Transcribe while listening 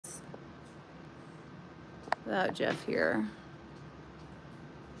without Jeff here.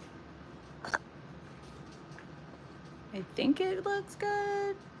 I think it looks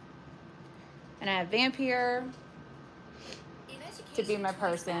good. And I have Vamp here to be my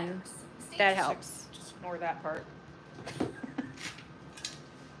person. That helps. Just ignore that part.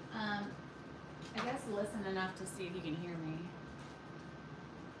 I guess listen enough to see if you can hear me.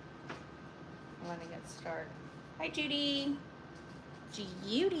 I'm letting it start. Hi, Judy.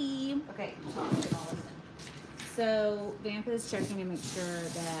 Judy. Okay, talk and I'll listen. So Vamp is checking to make sure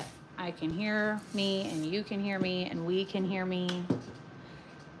that I can hear me and you can hear me and we can hear me.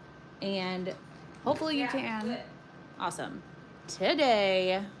 And hopefully you can. Good. Awesome.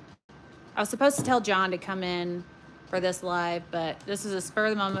 Today, I was supposed to tell John to come in for this live, but this is a spur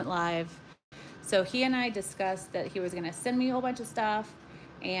of the moment live. So he and I discussed that he was going to send me a whole bunch of stuff,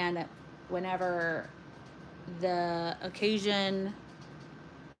 and whenever the occasion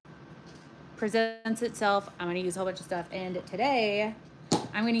presents itself, I'm going to use a whole bunch of stuff. And today,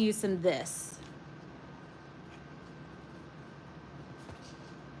 I'm going to use some this.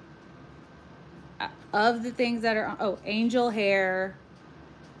 Of the things that are, oh, angel hair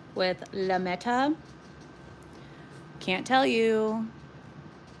with La Meta. Can't tell you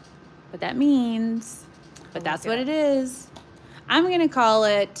what that means, but that's what it is. I'm going to call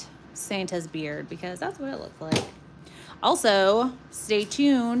it Santa's beard because that's what it looks like. Also, stay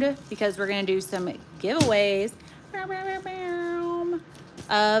tuned because we're going to do some giveaways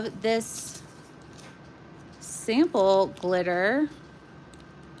of this sample glitter.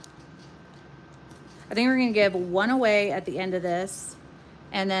 I think we're going to give one away at the end of this.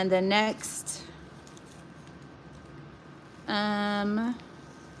 And then the next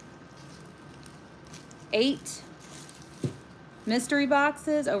 8 mystery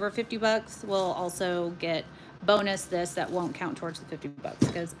boxes over 50 bucks will also get bonus this that won't count towards the 50 bucks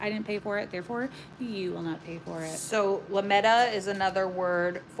because I didn't pay for it, therefore you will not pay for it. So lametta is another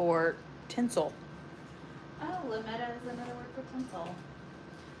word for tinsel. Oh, lametta is another word for tinsel.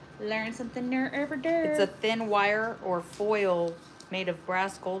 Learn something new every day. It's a thin wire or foil made of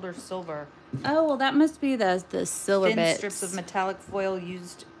brass, gold, or silver. Oh, well, that must be the silver Thin bits. strips of metallic foil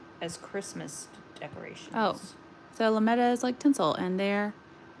used as Christmas decorations. Oh, so lametta is like tinsel, and there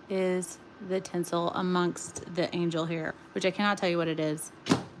is the tinsel amongst the angel hair, which I cannot tell you what it is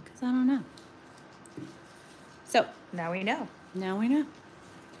because I don't know. So now we know. Now we know.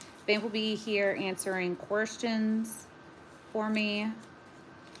 Vamp will be here answering questions for me.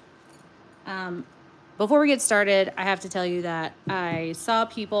 Before we get started, I have to tell you that I saw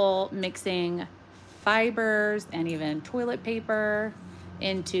people mixing fibers and even toilet paper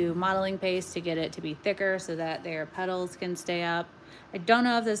into modeling paste to get it to be thicker so that their petals can stay up. I don't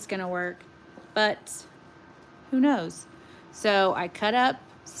know if this is gonna work, but who knows? So I cut up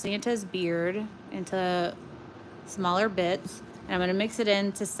Santa's beard into smaller bits, and I'm gonna mix it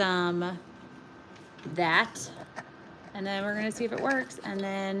into some that, and then we're gonna see if it works, and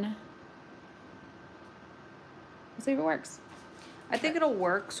then we'll see if it works. I think it'll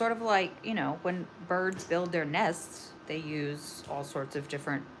work sort of like, you know, when birds build their nests, they use all sorts of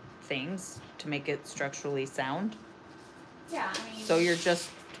different things to make it structurally sound. Yeah, I mean, So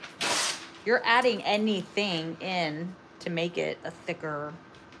you're adding anything in to make it a thicker.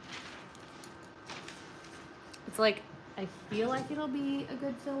 it's like, I feel like it'll be a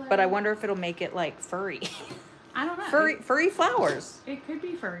good filler. But I wonder if it'll make it like furry. I don't know. Furry flowers. It could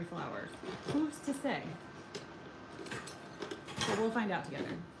be furry flowers. Who's to say? So we'll find out together.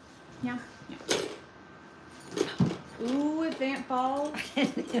 Yeah. Yeah. Ooh, if Vamp falls,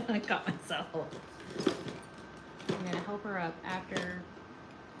 I got myself. I'm gonna help her up after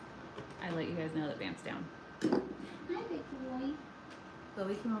I let you guys know that Vamp's down. Hi, big boy.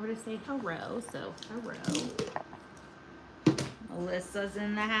 Chloe came over to say hello, so hello. Melissa's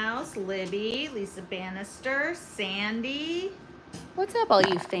in the house. Libby, Lisa Bannister, Sandy. What's up, all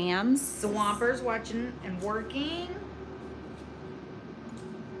you fams? Swampers watching and working.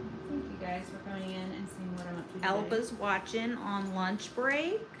 Thank you guys for coming in and seeing what I'm up to today. Alba's watching on lunch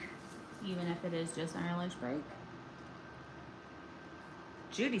break. Even if it is just on our lunch break.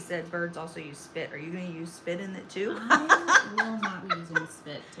 Judy said birds also use spit. Are you going to use spit in it too? I will not be using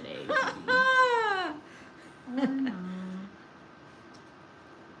spit today, Judy. Or not.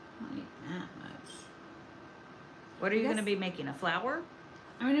 Not eat that much. What are you going to be making? A flower?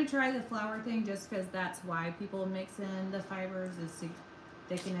 I'm going to try the flour thing just because that's why people mix in the fibers is to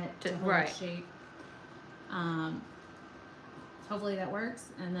thicken it to hold its shape. Hopefully that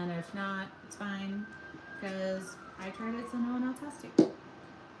works, and then if not, it's fine because I tried it so no one else has to.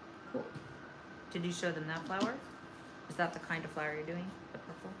 Cool. Did you show them that flower? Is that the kind of flower you're doing? The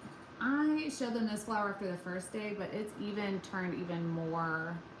purple? I might show them this flower after the first day, but it's even turned even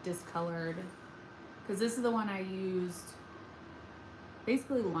more discolored. Because this is the one I used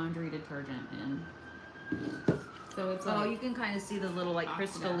basically laundry detergent in. So it's like, you can kind of see the little like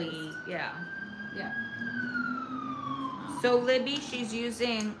crystally, yeah. yeah. So Libby, she's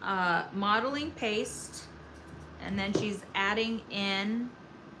using modeling paste, and then she's adding in,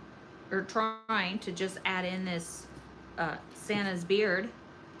 or trying to just add in this Santa's beard,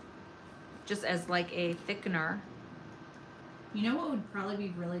 just as like a thickener. You know what would probably be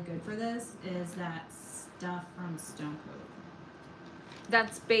really good for this is that stuff from STONECOAT.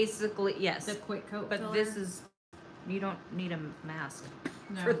 That's basically, yes. The quick coat But filler. this is, you don't need a mask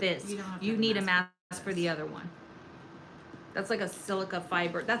No, for this. You, don't have to You have need a mask for the other one. That's like a silica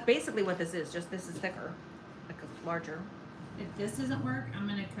fiber. That's basically what this is. Just this is thicker, like a larger. If this doesn't work, I'm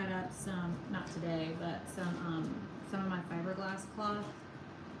gonna cut up some, not today, but some of my fiberglass cloth.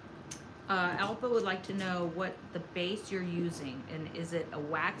 Alpha would like to know what the base you're using, and is it a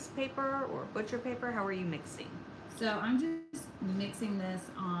wax paper or butcher paper? How are you mixing? So I'm just mixing this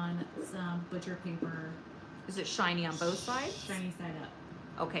on some butcher paper. Is it shiny on both sides? Shiny side up.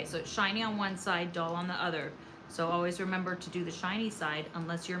 Okay, so it's shiny on one side, dull on the other. So always remember to do the shiny side,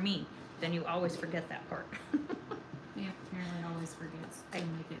 unless you're me. Then you always forget that part. Yeah, apparently it always forgets to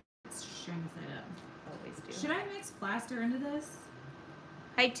make it shiny side up. Always do. Should I mix plaster into this?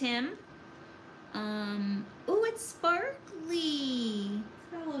 Hi, Tim. Oh, it's sparkly.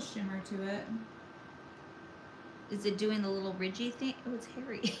 It's got a little shimmer to it. Is it doing the little ridgy thing? Oh, it's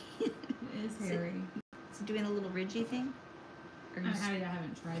hairy. It is hairy. Is it doing the little ridgy thing? Or I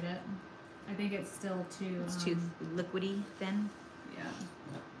haven't tried it. I think it's still too... It's too liquidy, thin? Yeah.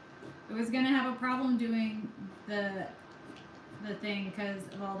 I was going to have a problem doing the thing because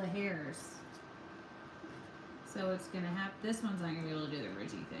of all the hairs. So it's going to have... This one's not going to be able to do the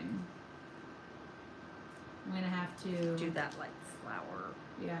ridgy thing. I'm going to have to... Do that like flower.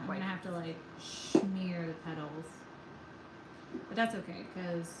 Yeah, I'm going to have to like smear the petals. But that's okay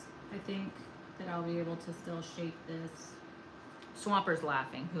because I think that I'll be able to still shape this. Swamper's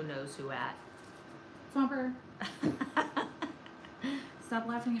laughing. Who knows who at? Swamper, stop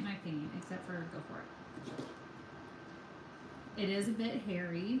laughing at my paint, except for go for it. It is a bit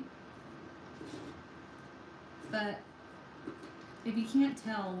hairy, but if you can't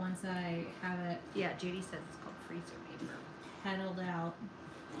tell once I have it... Yeah, Judy says it's called freezer paper. Petaled out.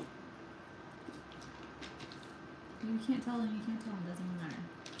 If you can't tell, then you can't tell. It doesn't even matter.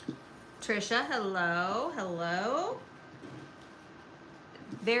 Trisha, hello, hello.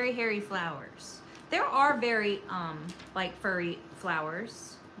 Very hairy flowers. There are very, like furry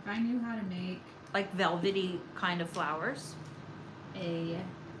flowers. If I knew how to make like velvety kind of flowers. a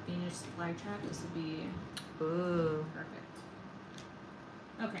Venus flytrap, this would be Ooh. perfect.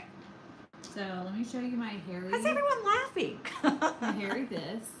 Okay, so let me show you my hairy. How's everyone laughing? My hairy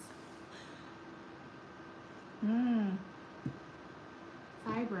this.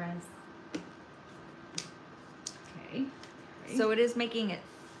 Fibrous. Okay. So it is making it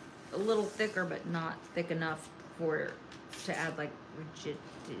a little thicker, but not thick enough to add like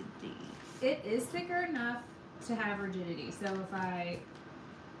rigidity. It is thicker enough to have rigidity. So if I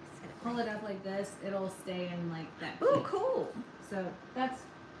pull it up like this, it'll stay in like that. Ooh, cool. So that's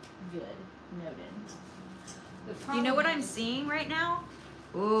good. Noted. You know what I'm seeing right now?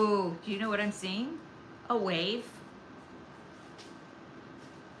 Ooh, do you know what I'm seeing? A wave.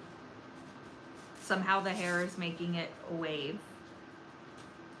 Somehow the hair is making it a wave.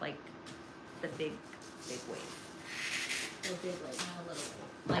 Like the big wave. So big, like not a little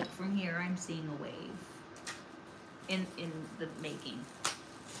wave. Like from here, I'm seeing a wave. In the making.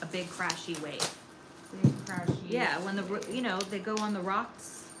 A big crashy wave. Big crashy. Yeah, when they go on the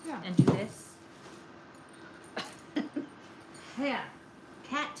rocks and do this. Yeah.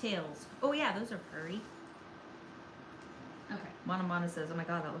 Cattails. Oh yeah, those are furry. Okay. Mana says, oh my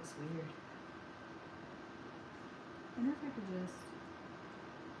god, that looks weird. I wonder if I could just...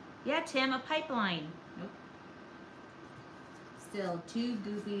 Yeah, Tim, a pipeline. Nope. Still too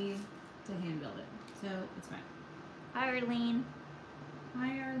goopy to hand build it. So it's fine. Hi, Arlene.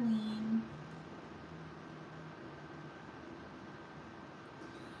 Hi, Arlene.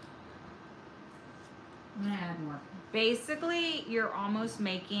 I'm gonna add more. Basically, you're almost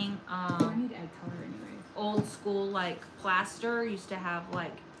making I need to add color anyway. old school like plaster used to have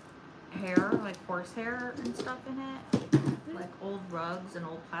like hair, like horsehair and stuff in it. Like old rugs and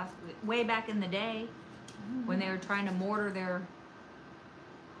old plastic. Way back in the day when they were trying to mortar their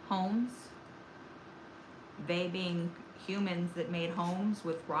homes. They being humans that made homes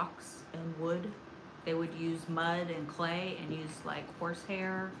with rocks and wood. They would use mud and clay and use like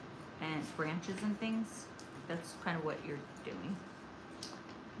horsehair and branches and things. That's kind of what you're doing.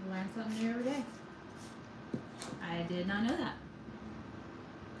 Learn something new every day. I did not know that.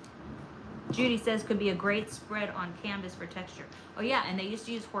 Judy says could be a great spread on canvas for texture. Oh yeah, and they used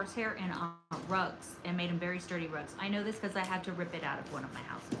to use horsehair in rugs and made them very sturdy rugs. I know this because I had to rip it out of one of my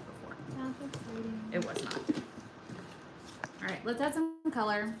houses before. That's exciting. It was not. All right, let's add some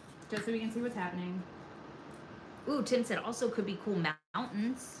color just so we can see what's happening. Ooh, Tim said also could be cool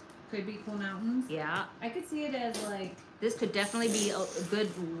mountains. Could be cool mountains. Yeah. I could see it as like... This could definitely be a good,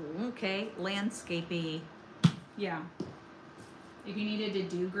 okay, landscapey. Yeah. If you needed to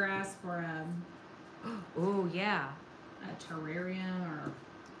do grass for a... Oh, yeah. A terrarium or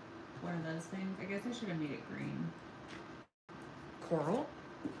one of those things. I guess I should have made it green. Coral.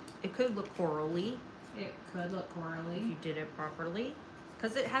 It could look corally. It could look corally. If you did it properly.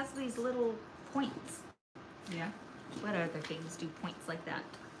 Because it has these little points. Yeah. What other things do points like that?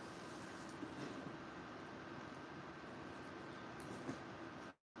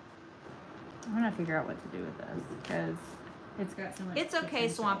 I'm gonna figure out what to do with this because it's got so much. It's okay,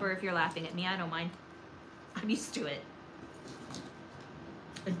 potential. Swamper, if you're laughing at me. I don't mind. I'm used to it.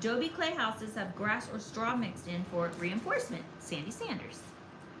 Adobe clay houses have grass or straw mixed in for reinforcement. Sandy Sanders.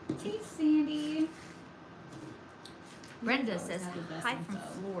 Hey, Sandy. Brenda says hi from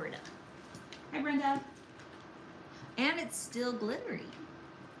Florida. Hi, Brenda. And it's still glittery.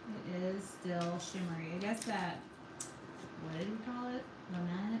 It is still shimmery. I guess that, what did we call it?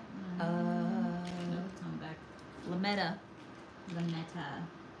 Lametta? No, it's on back. Lametta Lametta.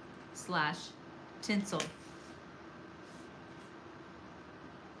 / tinsel.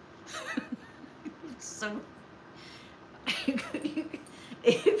 So,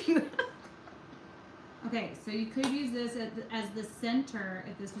 if you... Okay, so you could use this as the center,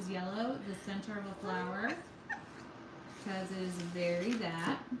 if this was yellow, the center of a flower. Because it is very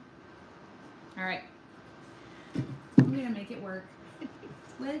that. All right. I'm going to make it work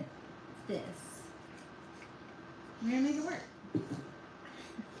with this. I'm going to make it work.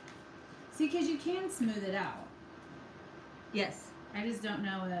 See, because you can smooth it out. Yes. I just don't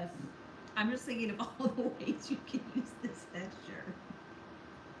know if... I'm just thinking of all the ways you can use this texture.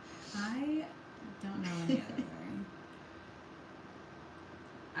 I don't know any other way.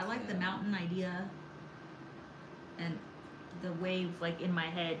 I like the mountain idea. And the wave, like in my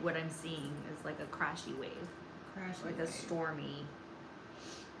head, what I'm seeing is like a crashy wave. Crashy Like wave. a stormy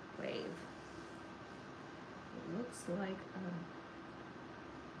wave. It looks like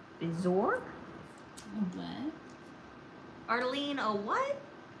a bezoar? What? Arlene, a what?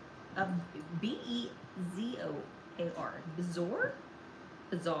 A B-E-Z-O-A-R. Bezoar?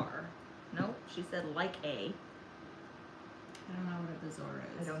 Bizarre. No, she said like a. I don't know what a bezoar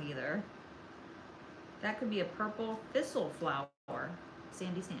I is. don't either. That could be a purple thistle flower.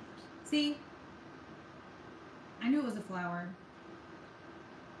 Sandy Sanders. See? I knew it was a flower.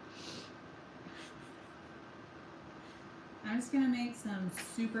 I'm just gonna make some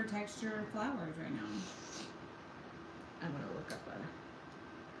super textured flowers right now. I'm gonna look up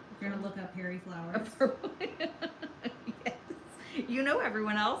We're gonna look up hairy a flowers. purple. Yes. You know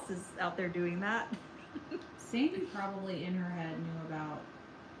everyone else is out there doing that. Sandy probably in her head knew about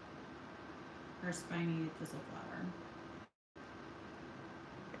her spiny thistle flower.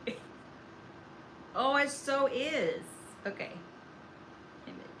 Oh, it so is. Okay.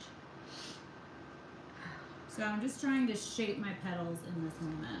 Image. So I'm just trying to shape my petals in this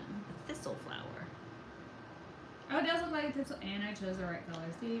moment. A thistle flower. Oh, it does look like a thistle, and I chose the right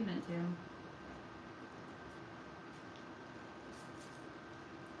color. See, meant to.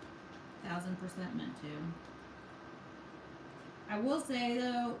 %,1000% meant to. I will say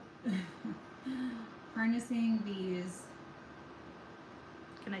though, harnessing these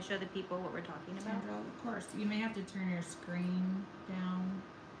Can I show the people what we're talking about? tendrils, of course, you may have to turn your screen down.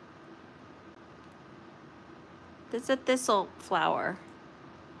 This is a thistle flower.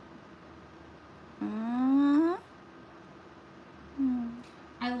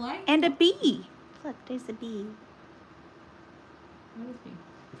 I like. And a bee. Look, there's a bee. What is bee?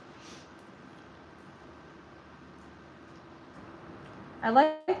 I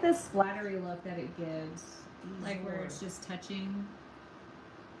like this splattery look that it gives, like where it's just touching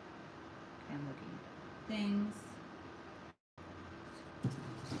Okay, I'm looking. things.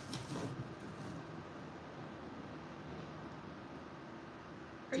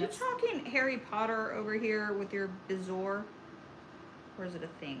 Are you talking Harry Potter over here with your bezoar? Or is it a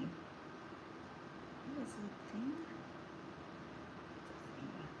thing? What is it, a thing?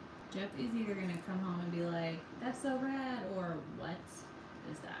 Jeff is either gonna come home and be like, "That's so rad," or "What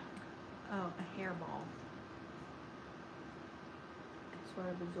is that?" Oh, a hairball. what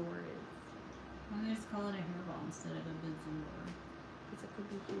a bazaar is. Why don't they just call it a hairball instead of a bazaar? It's a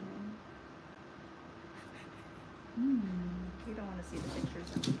cookie human. You don't want to see the pictures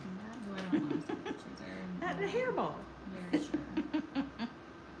of me in that. No, I don't want to see the pictures. Not a hairball. Very sure.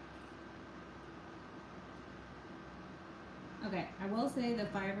 Okay, I will say the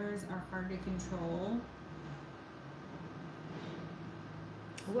fibers are hard to control.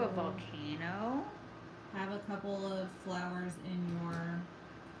 Ooh, a volcano. Have a couple of flowers in your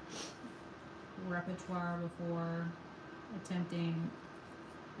repertoire before attempting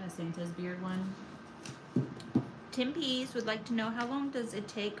a Santa's beard one. Tim Pease would like to know, how long does it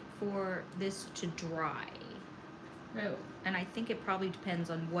take for this to dry? Oh, And I think it probably depends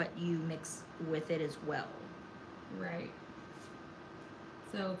on what you mix with it as well. right.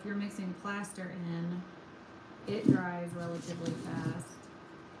 So if you're mixing plaster in, it dries relatively fast,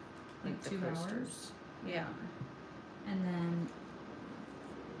 like The 2 hours. coasters. Yeah. And then,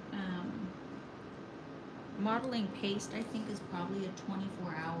 Modeling paste, I think, is probably a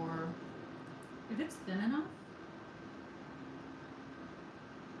 24-hour. if it's thin enough,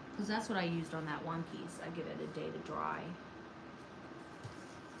 Because that's what I used on that one piece. I give it a day to dry.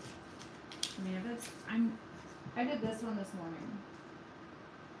 I mean, if it's, I did this one this morning.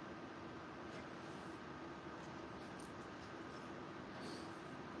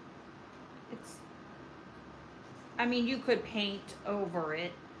 It's, I mean, you could paint over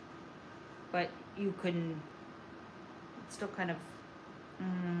it, but you couldn't, it's still kind of,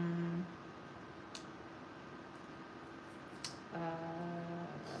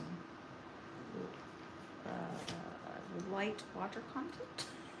 light water content.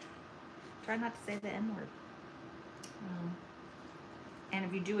 Try not to say the N word. And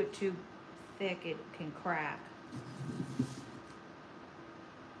if you do it too thick, it can crack.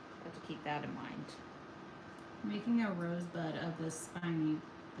 Have to keep that in mind. Making a rosebud of this spiny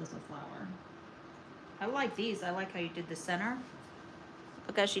thistle flower. I like these. I like how you did the center.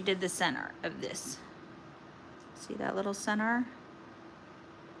 Look how she did the center of this. See that little center?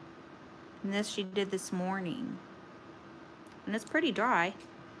 And this she did this morning. And it's pretty dry.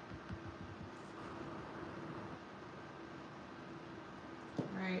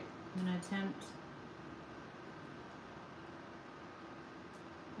 Right, I'm gonna attempt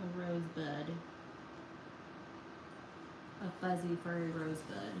a rosebud. A fuzzy, furry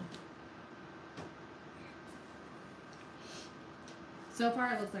rosebud. So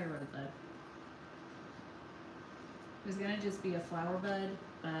far, it looks like a rosebud. It was gonna just be a flower bud,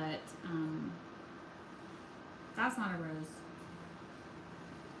 but that's not a rose.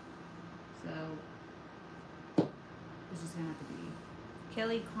 So it's just gonna have to be.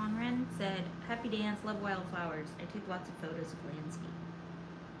 Kelly Conran said, "Happy dance, love wildflowers. I take lots of photos of landscape."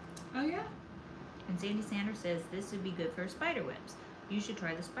 Oh yeah? And Sandy Sanders says, "This would be good for spider webs. You should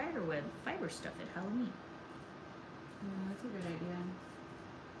try the spider web fiber stuff at Halloween." Oh, that's a good idea.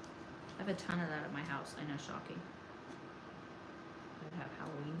 I have a ton of that at my house. I know, shocking. I have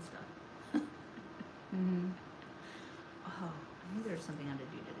Halloween stuff. Oh, I knew there was something I had to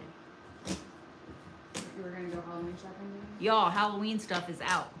do today. You were gonna go Halloween shopping today? Y'all, Halloween stuff is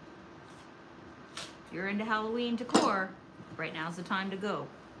out. If you're into Halloween decor, right now's the time to go.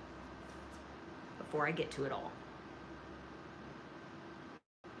 Before I get to it all.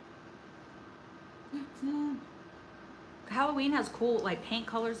 Yeah. Halloween has cool like paint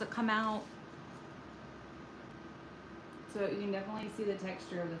colors that come out. So you can definitely see the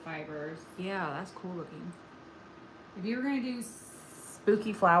texture of the fibers. Yeah, that's cool looking. If you were gonna do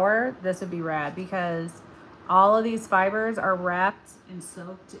spooky flower, this would be rad because all of these fibers are wrapped and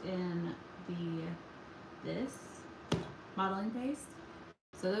soaked in this modeling paste.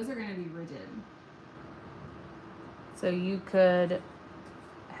 So those are gonna be rigid. So you could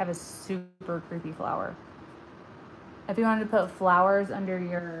have a super creepy flower. If you wanted to put flowers under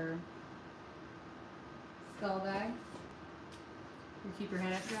your skull bag, you keep your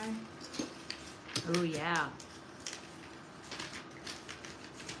head up dry. Oh yeah.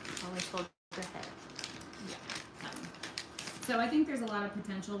 Always hold your head. Yeah. So I think there's a lot of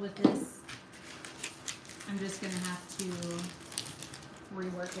potential with this. I'm just gonna have to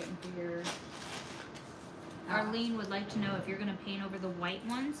rework it and figure. Arlene would like to know if you're gonna paint over the white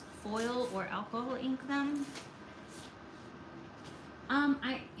ones, foil or alcohol ink them.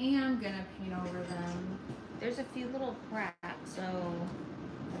 I am gonna paint over them. There's a few little cracks, so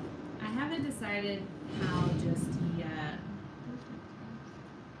I haven't decided how just yet.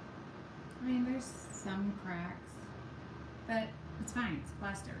 I mean, there's some cracks, but it's fine. It's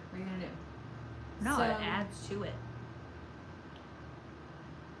plaster. What are you gonna do? no, So, it adds to it.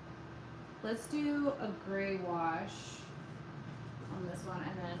 Let's do a gray wash on on this one,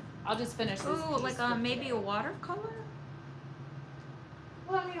 and then I'll just finish this. Ooh, piece like for maybe today. a watercolor?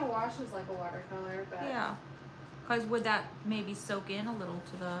 Well, I mean, a wash is like a watercolor, but Yeah. Because would that maybe soak in a little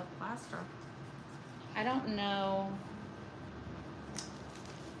to the plaster? I don't know.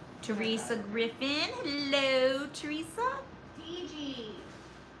 Teresa Griffin. Hello, Teresa. DG.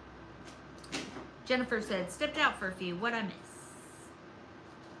 Jennifer said, stepped out for a few. What'd I miss?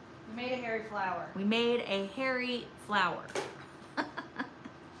 We made a hairy flower. We made a hairy flower.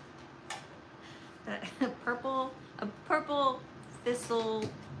 a purple thistle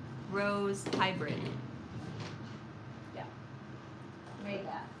rose hybrid. Yeah. Made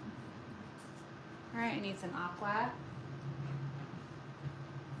that. All right, I need some aqua.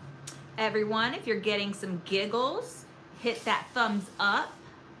 Everyone, if you're getting some giggles, hit that thumbs up.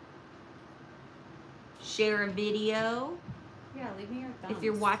 Share a video. Yeah, leave me your thumbs. If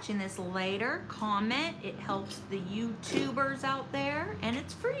you're watching this later, comment. It helps the YouTubers out there, and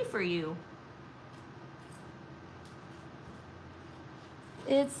it's free for you.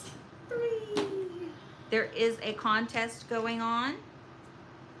 It's free. There is a contest going on.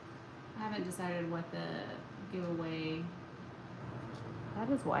 I haven't decided what the giveaway. That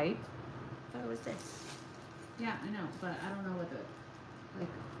is white. I thought it was this. Yeah, I know, but I don't know what the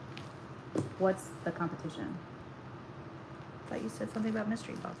what's the competition? I thought you said something about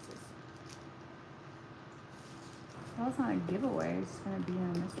mystery boxes. Well, it's not a giveaway. It's just gonna be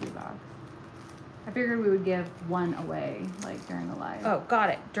in a mystery box. I figured we would give one away, like during the live. Oh, got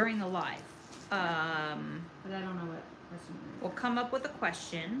it. During the live. But I don't know what question. We'll come up with a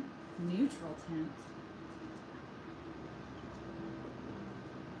question. Neutral tint.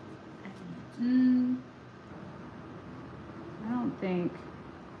 I don't think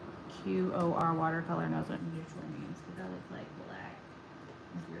QOR watercolor knows what neutral means, because that looks like black.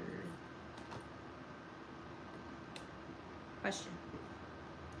 Question.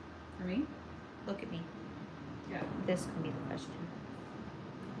 For me? Look at me. Yeah. This can be the question.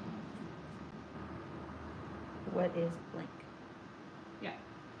 What is blank? Yeah.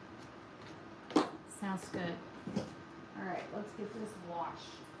 Sounds good. All right, let's get this wash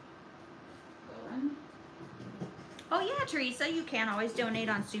going. Oh yeah, Teresa, you can always donate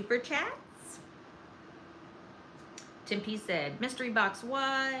on Super Chats. Tim P said, mystery box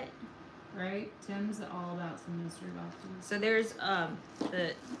what? Right? Tim's all about some mystery boxes. So there's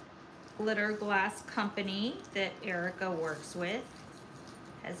the glitter glass company that Erica works with.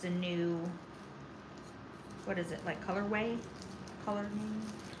 Has a new, what is it, like colorway? Color name?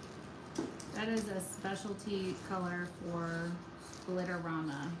 That is a specialty color for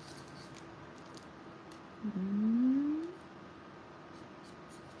Glitterama.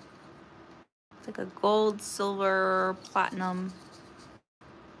 It's like a gold, silver, platinum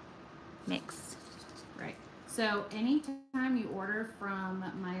mix. Right. So anytime you order from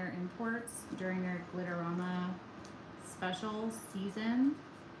Meyer Imports during their Glitterama special season,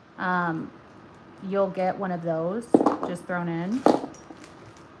 you'll get one of those just thrown in.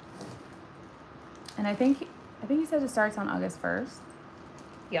 And I think he said it starts on August 1st.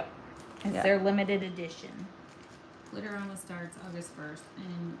 Yep. It's Yeah. their limited edition. Glitterama starts August 1st,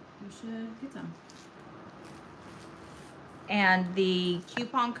 and you should get some. And the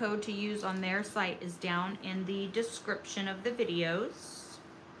coupon code to use on their site is down in the description of the videos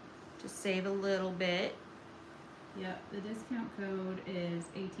to save a little bit. Yep, the discount code is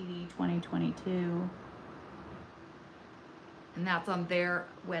ATD 2022. And that's on their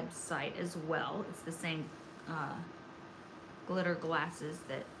website as well. It's the same glitter glasses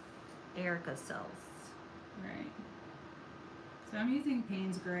that Erica sells. Right. So I'm using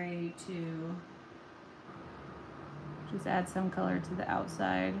Payne's Gray to just add some color to the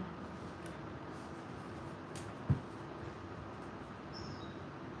outside.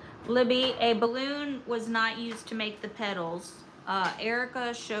 Libby, a balloon was not used to make the petals.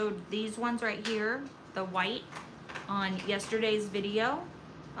 Erica showed these ones right here, the white, on yesterday's video.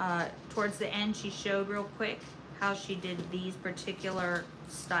 Towards the end, she showed real quick how she did these particular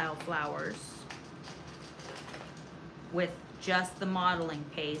style flowers with just the modeling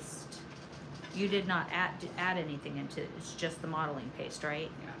paste. You did not add anything into it. It's just the modeling paste,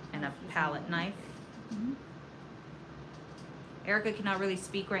 right? Yeah. And a palette knife. Mm-hmm. Erica cannot really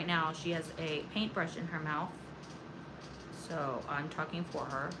speak right now. She has a paintbrush in her mouth. So I'm talking for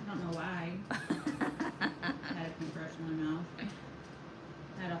her. I don't know why. I had a paintbrush in my mouth.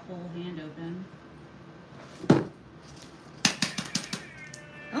 I had a whole hand open.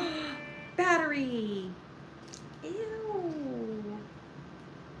 Battery! Ew!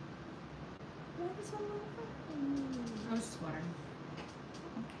 What is all over? I was just watering.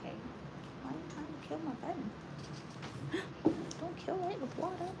 Okay. Why are you trying to kill my button? Don't kill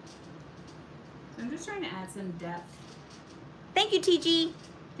water. So I'm just trying to add some depth. Thank you, TG.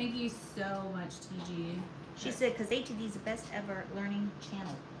 Thank you so much, TG. She said, because ATD is the best ever learning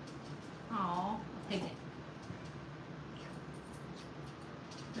channel. Aw, I'll take it.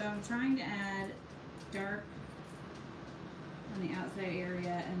 So I'm trying to add dark on the outside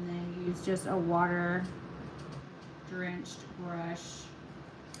area and then use just a water drenched brush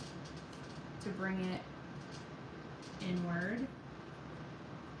to bring it inward.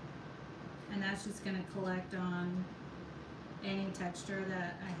 And that's just going to collect on any texture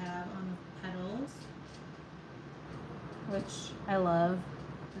that I have on the petals, which I love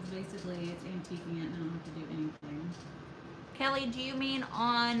because basically it's antiquing it and I don't have to do anything. Kelly, do you mean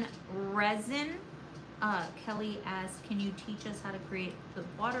on resin? Kelly asks, can you teach us how to create the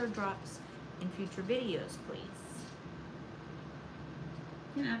water drops in future videos, please?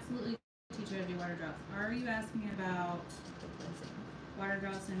 You can absolutely teach you how to do water drops. Are you asking about water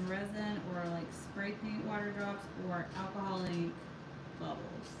drops in resin or like spray paint water drops or alcohol ink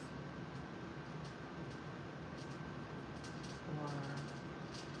bubbles? Or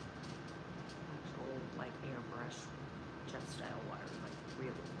actual like airbrush jet style water, like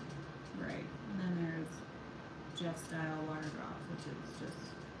real. Right. And then there's jet style water drops, which is just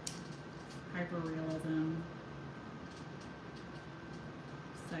hyper realism,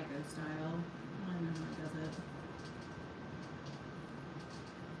 psycho style. I don't know how it does it.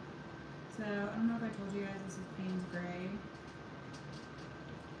 So I don't know if I told you guys this is Payne's Gray.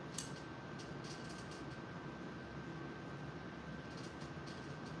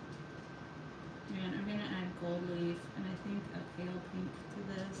 And I'm gonna add gold leaf and I think a pale pink to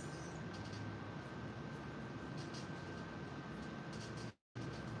this.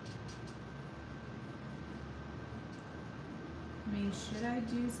 I mean, should I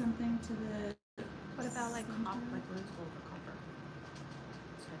do something to the... What about like copper, like rose gold or copper?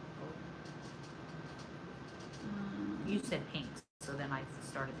 You said pink, so then I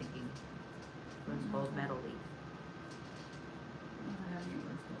started thinking rose gold metal leaf. I have your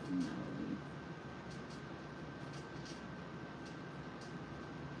rose gold metal leaf.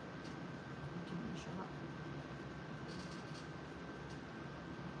 Give it a shot.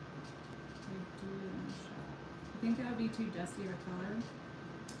 I do want a shot. I think that would be too dusty of a color.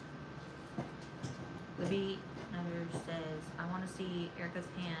 Libby Another says, I want to see Erica's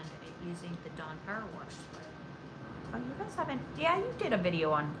hand at using the Dawn Power Wash spray. Oh, you guys haven't, yeah, you did a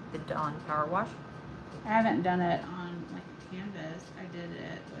video on the Dawn Power Wash. I haven't done it on like a canvas. I did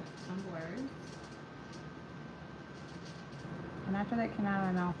it with tumblers. And after that came out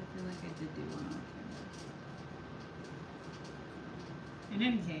of my mouth, I feel like I did do one on canvas. In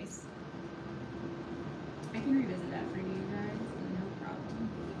any case, I can revisit that for you guys, no problem.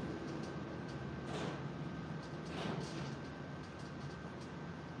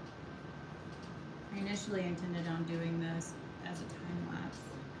 I initially intended on doing this as a time lapse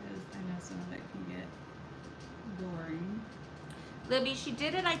because I know some of it can get boring. Libby, she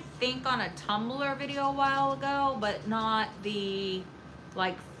did it, I think, on a Tumblr video a while ago, but not the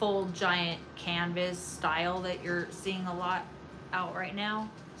like full giant canvas style that you're seeing a lot out right now.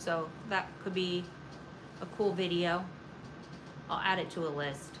 So that could be a cool video. I'll add it to a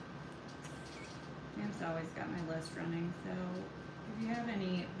list. I've always got my list running, so if you have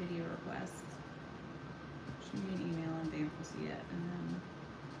any video requests, shoot me an email and Vamp will see it, and then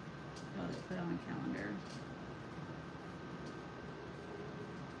I'll just put it on my calendar.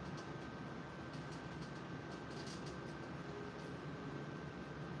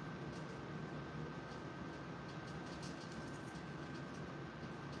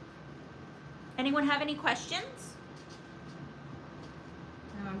 Anyone have any questions?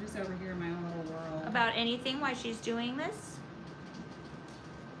 No, I'm just over here in my own little world. About anything while she's doing this?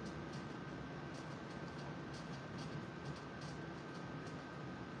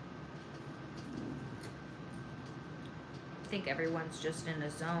 I think everyone's just in a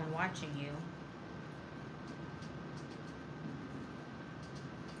zone watching you.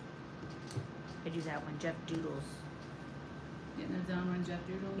 I do that when Jeff doodles. Get in the zone when Jeff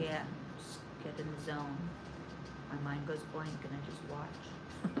doodles? Yeah, just get in the zone. My mind goes blank and I just watch.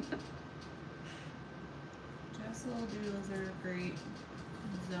 Jeff's little doodles are great.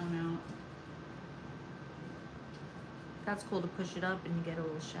 Zone out. That's cool to push it up and you get a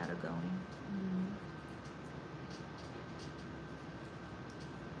little shadow going. Mm-hmm.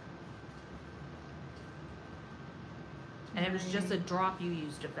 And it was just a drop you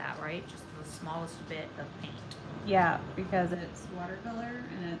used of that, right? Just the smallest bit of paint. Yeah, because it's watercolor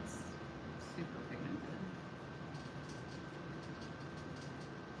and it's super pigmented.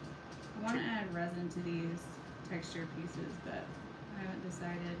 I want to add resin to these texture pieces, but I I haven't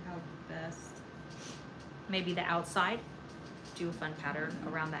decided how best. Maybe the outside. Do a fun pattern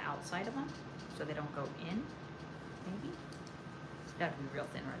around the outside of them so they don't go in. Maybe. It's got to be real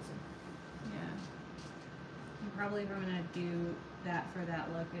thin resin. Yeah. And probably if I'm gonna do that for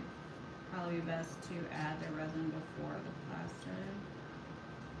that look, it'd probably be best to add the resin before the plaster.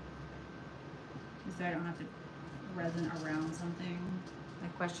 So I don't have to resin around something. My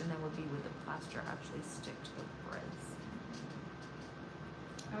question then would be, would the plaster actually stick to the threads?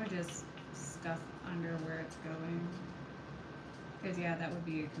 I would just stuff under where it's going. Because yeah, that would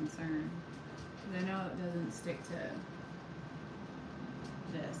be a concern. Because I know it doesn't stick to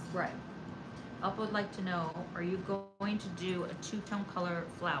this. Right. Up would like to know, are you going to do a two-tone color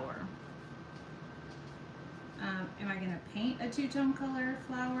flower? Am I going to paint a two-tone color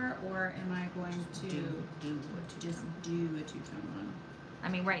flower, or am I going to do just do a two-tone one? I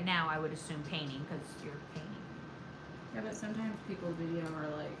mean, right now I would assume painting because you're painting. Yeah, but sometimes people video are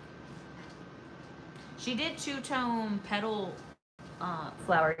like... She did two-tone petal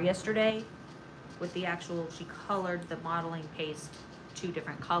flower yesterday with the actual, she colored the modeling paste 2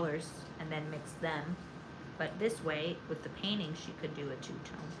 different colors and then mixed them. But this way, with the painting, she could do a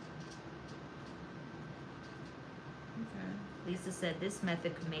two-tone. Okay. Lisa said this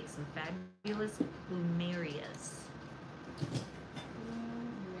method could make some fabulous plumerias.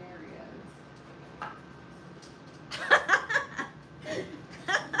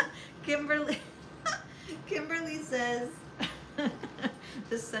 Kimberly says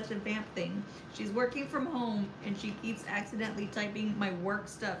this is such a vamp thing. She's working from home and she keeps accidentally typing my work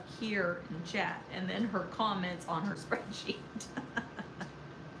stuff here in chat and then her comments on her spreadsheet.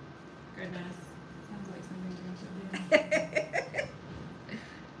 Goodness. Sounds like something you should do.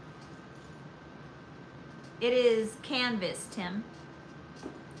 It is canvas, Tim.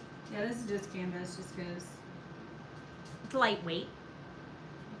 Yeah, this is just canvas, just because It's lightweight.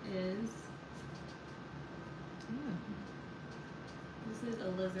 it is. This is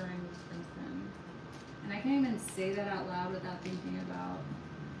alizarin crimson. And I can't even say that out loud without thinking about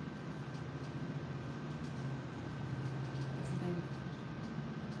what's his name?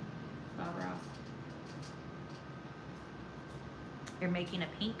 Bob Ross. You're making a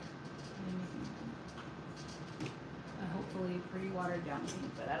pink. A hopefully pretty watered down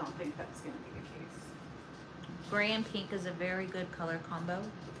pink, but I don't think that's going to be the case. Gray and pink is a very good color combo.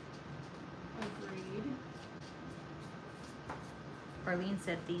 Agreed. Arlene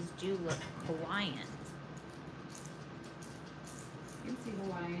said these do look Hawaiian. You can see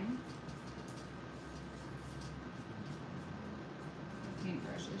Hawaiian. The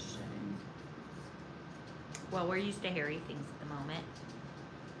paintbrush is shedding. Well, we're used to hairy things at the moment.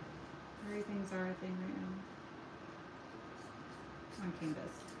 Hairy things are a thing right now. On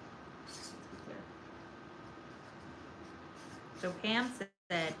canvas. Let's be clear. So Pam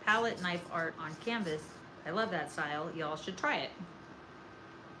said palette knife art on canvas. I love that style. Y'all should try it.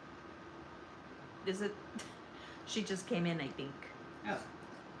 Is it? She just came in, I think. Oh,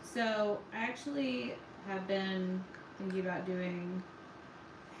 so I actually have been thinking about doing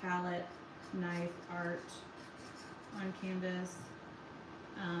palette knife art on canvas.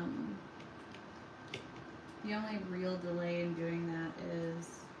 The only real delay in doing that is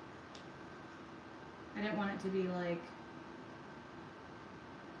I didn't want it to be like,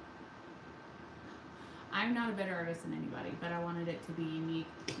 I'm not a better artist than anybody, but I wanted it to be unique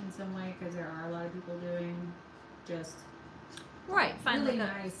in some way because there are a lot of people doing just Right, find really like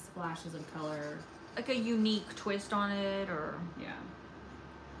a nice splashes of color. like a unique twist on it, or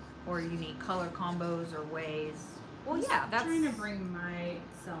unique color combos or ways. Well, yeah, that's trying to bring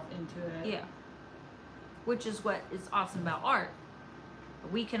myself into it. Yeah, which is what is awesome about art.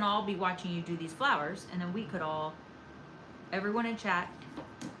 We can all be watching you do these flowers, and then we could all, everyone in chat,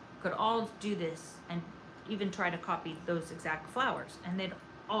 could all do this and even try to copy those exact flowers, and they'd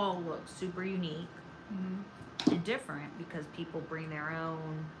all look super unique and different because people bring their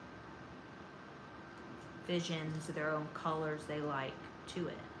own visions, their own colors they like to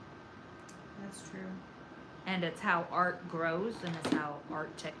it. That's true. And it's how art grows, and it's how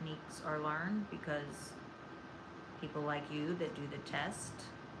art techniques are learned, because people like you that do the test,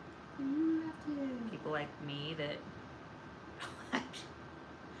 You have to. people like me that I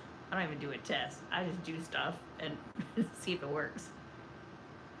don't even do a test. I just do stuff and see if it works.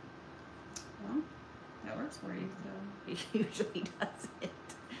 Well, that works for you, so. It usually doesn't,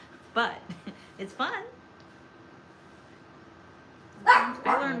 but it's fun.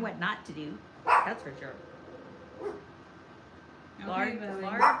 I learned what not to do. That's for sure. Okay,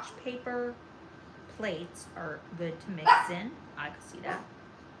 Large paper plates are good to mix in. I can see that.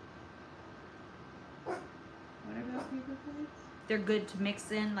 What about paper plates? They're good to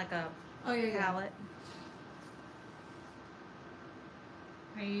mix in like a palette.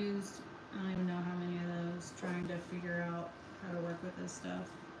 I used, I don't even know how many of those, trying to figure out how to work with this stuff.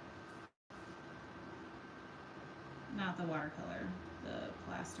 Not the watercolor, the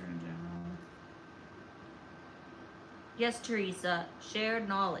plaster in general. Yes, Teresa, shared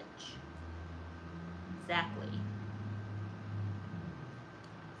knowledge. Exactly.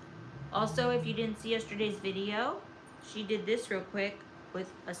 Also, if you didn't see yesterday's video, she did this real quick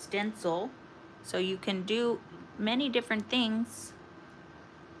with a stencil. So you can do many different things.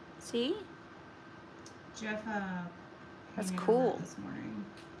 See? Jeff That's painted on cool. that this morning.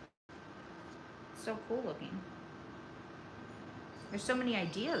 So cool looking. There's so many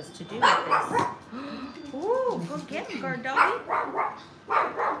ideas to do with this. Ooh, go get him, guard doggy.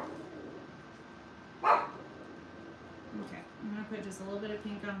 Okay, I'm gonna put just a little bit of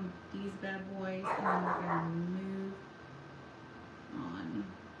pink on these bad boys, and then we're gonna move on.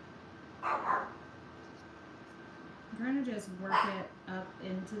 I'm trying to just work it up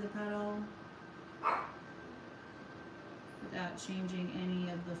into the petal without changing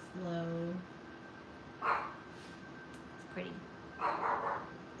any of the flow. It's pretty.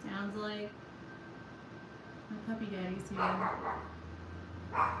 Sounds like my puppy daddy's here.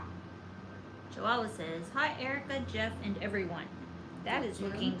 Joella says, hi Erica, Jeff, and everyone. That is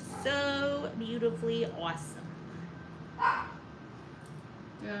looking so beautifully awesome.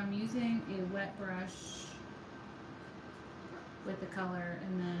 So I'm using a wet brush with the color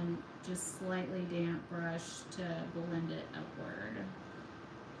and then just slightly damp brush to blend it upward.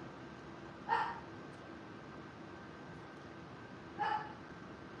 I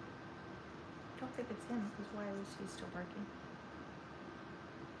don't think it's him, because why is he still barking?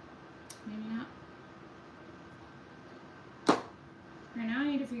 Maybe not. Right now I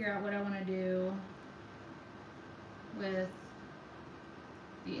need to figure out what I want to do with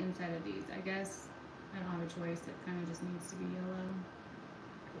the inside of these. I guess I don't have a choice. It kind of just needs to be yellow.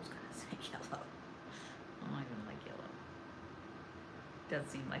 I was gonna say yellow. I don't even like yellow. Does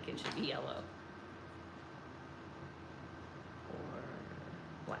seem like it should be yellow. Or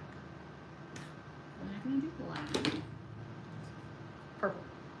black. I'm not gonna do black. Purple.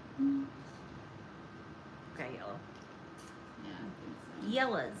 Okay, yellow. Yeah, I think so.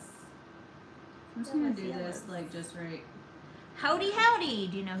 Yellows. I'm just gonna do this like just right. Howdy, howdy.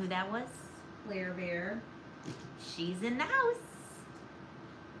 Do you know who that was? Claire Bear. She's in the house.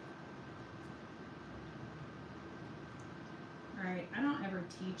 Alright, I don't ever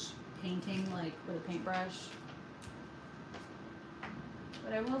teach painting like with a paintbrush.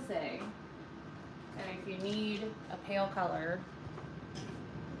 But I will say that if you need a pale color,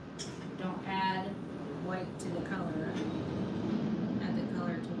 don't add white to the color. Add the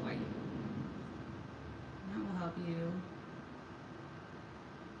color to white. And that will help you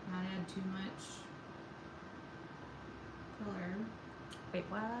not add too much color. Wait,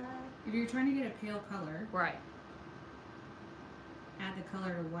 what? If you're trying to get a pale color, Right. add the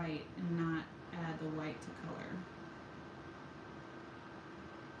color to white and not add the white to color.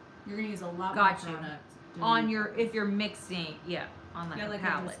 You're gonna use a lot more Got you. product. On your, if you're mixing, yeah, on like Yeah, a like I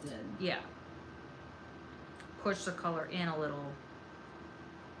palette. just did. Yeah. Push the color in a little.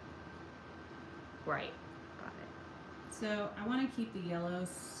 Right. Got it. So I want to keep the yellow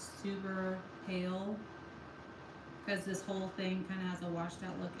super pale because this whole thing kind of has a washed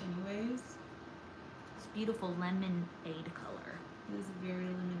out look anyways. It's beautiful lemonade color. It is very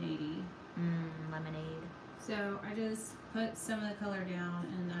lemonade-y. Lemonade. So I just put some of the color down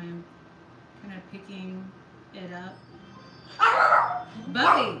and I'm kind of picking it up.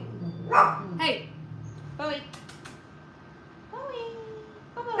 Bowie! Hey! Bowie. Bowie.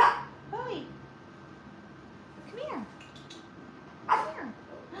 Bowie. Bowie. Come here. Come here.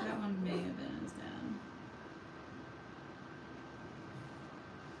 That one may have been his dad.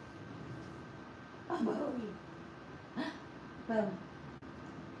 Oh, Bowie. Bowie.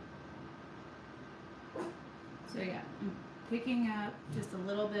 So yeah, I'm picking up just a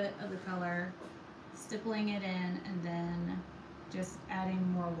little bit of the color, stippling it in, and then just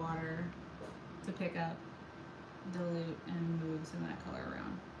adding more water to pick up, dilute, and move some of that color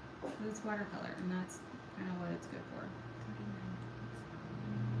around. So it's watercolor, and that's kind of what it's good for.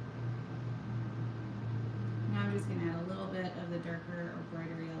 Now I'm just gonna add a little bit of the darker or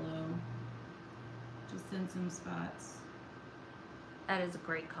brighter yellow, just in some spots That is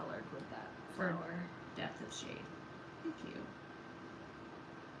great colored with that for flower. depth of shade. Thank you.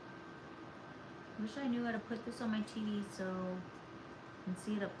 Wish I knew how to put this on my TV so I can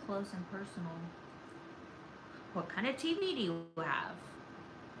see it up close and personal. What kind of TV do you have?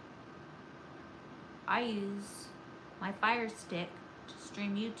 I use my Fire Stick to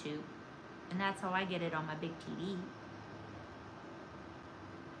stream YouTube, and that's how I get it on my big TV.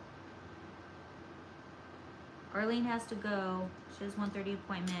 Arlene has to go. She has 1:30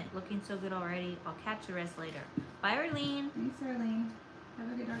 appointment. Looking so good already. I'll catch the rest later. Bye, Arlene. Thanks, Arlene.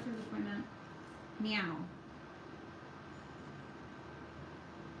 Have a good doctor's appointment. Meow.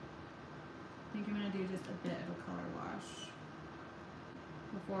 I think I'm going to do just a bit of a color wash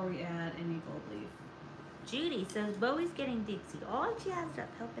before we add any gold leaf. Judy says Bowie's getting Dixie. All she has up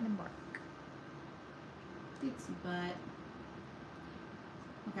helping him work. Dixie butt.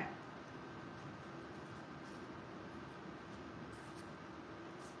 Okay.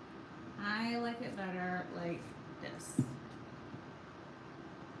 I like it better like this. So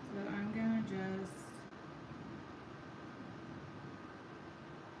I'm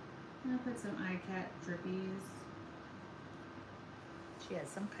gonna put some iCat drippies. She has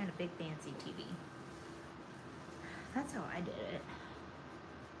some kind of big fancy TV. That's how I did it.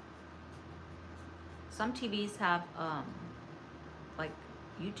 Some TVs have like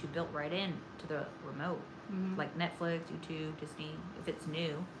YouTube built right in to the remote. Like Netflix, YouTube, Disney, if it's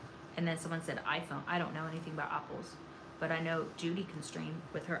new. And then someone said iPhone. I don't know anything about Apples, but I know Judy can stream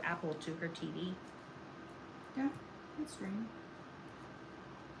with her Apple to her TV. Yeah, I stream.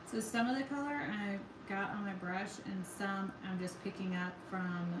 So some of the color I got on my brush, and some I'm just picking up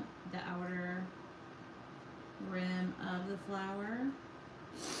from the outer rim of the flower,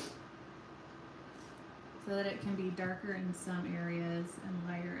 so that it can be darker in some areas and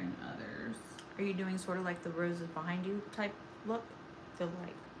lighter in others. Are you doing sort of like the roses behind you type look? Feel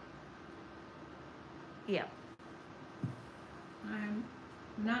like. Yeah. I'm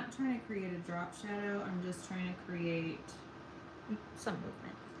not trying to create a drop shadow, I'm just trying to create Some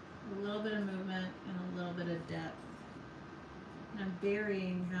movement. a little bit of movement and a little bit of depth. And I'm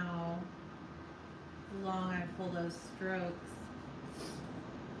varying how long I pull those strokes,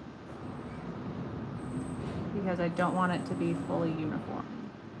 because I don't want it to be fully uniform.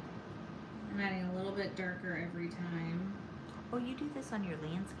 I'm adding a little bit darker every time. Oh, you do this on your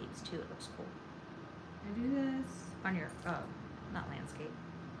landscapes too. It looks cool. I do this. On your, not landscape.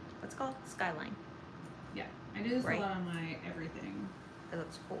 What's it called? Skyline. Yeah, I do this Right. a lot on my everything. It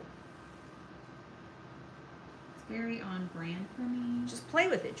looks cool. It's very on brand for me. Just play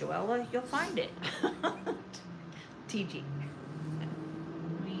with it, Joella. You'll find it. TG.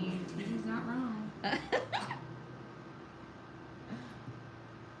 I mean, TG's not wrong.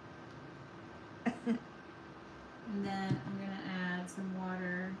 And then I'm gonna add some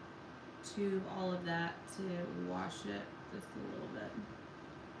water to all of that to wash it just a little bit.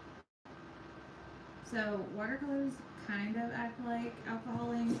 So watercolors kind of act like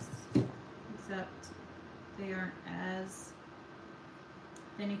alcohol inks, except they aren't as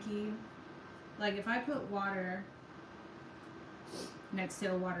finicky. Like if I put water next to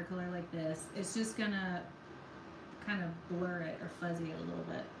a watercolor like this, it's just gonna kind of blur it or fuzzy it a little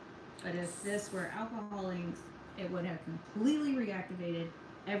bit. But if this were alcohol inks, it would have completely reactivated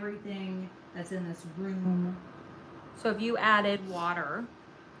everything that's in this room. So if you added water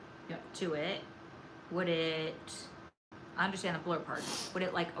Yep. to it, would it, I understand the blur part, would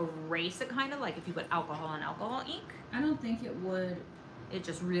it like erase it kind of like if you put alcohol in alcohol ink? I don't think it would It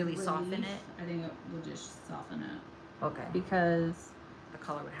just really soften relief. it? I think it would just soften it. Okay. Because The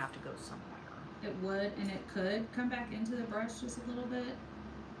color would have to go somewhere. it would, and it could come back into the brush just a little bit.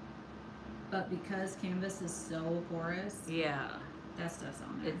 But because canvas is so porous, Yeah, that stuff's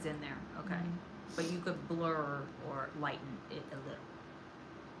on there. it's in there. Okay. Mhm. But you could blur or lighten it a little.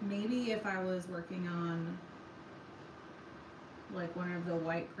 Maybe if I was working on like one of the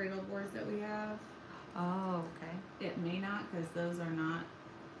white cradle boards that we have, Oh, okay. it may not, because those are not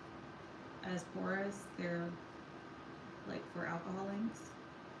as porous. They're like for alcohol inks.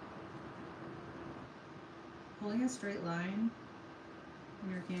 Holding a straight line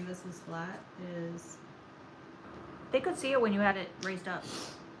when your canvas is flat is They could see it when you had it raised up.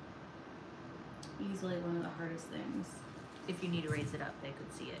 easily one of the hardest things. If you need to raise it up, they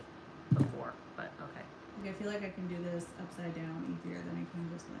could see it before, but okay. Like I feel like I can do this upside down easier than I can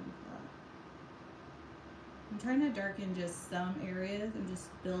just laying flat. I'm trying to darken just some areas. I'm just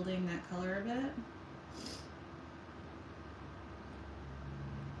building that color a bit.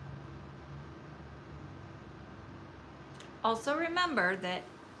 Also remember that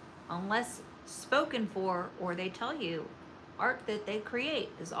unless spoken for or they tell you, art that they create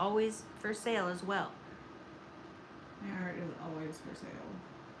is always for sale as well. My art is always for sale.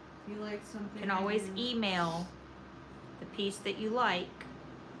 If you like something, You can I always do- email the piece that you like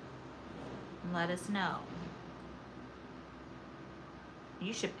and let us know.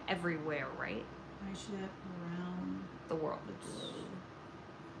 You ship everywhere, right? I ship around the world. It's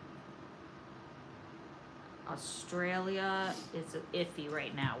Australia is iffy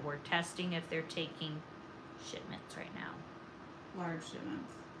right now. We're testing if they're taking shipments right now. Large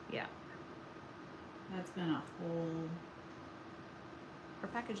shipments. Yeah. That's been a whole... Her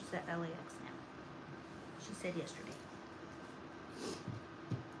package is at LAX now. She said yesterday.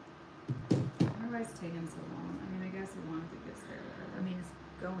 Why is it taking so long? I mean, I guess as long as it gets there. Whatever. I mean,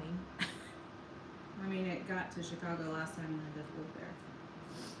 it's going. I mean, it got to Chicago last time and I just lived there.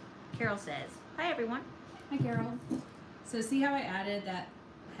 Carol says, hi everyone. Hi, Carol. So see how I added that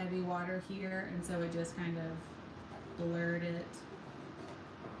heavy water here, and so it just kind of blurred it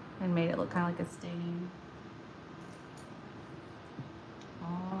and made it look kind of like a stain.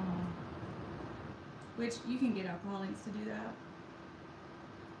 Oh. Which you can get alcohol inks to do that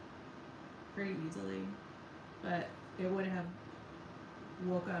pretty easily, but it would have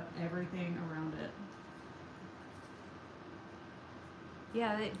woke up everything around it.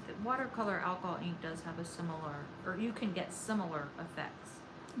 Yeah, the watercolor alcohol ink does have a similar, or you can get similar effects.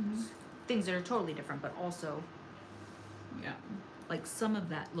 Mm-hmm. Things that are totally different, but also, Yeah. like some of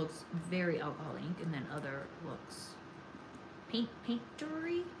that looks very alcohol ink, and then other looks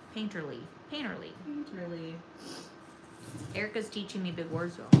painterly. Painterly. Erica's teaching me big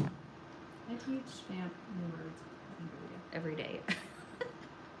words though. I teach stamp new words Every day.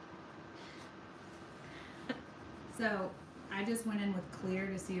 So I just went in with clear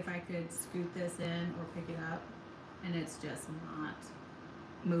to see if I could scoop this in or pick it up, and it's just not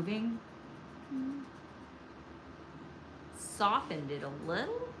Moving. Softened it a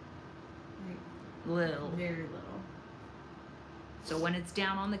little. like Little. very little. So when it's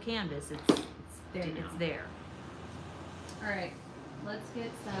down on the canvas, it's There it's now. there. All right, let's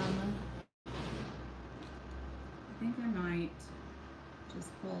get some. I think I might just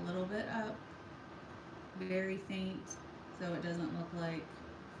pull a little bit up, very faint, so it doesn't look like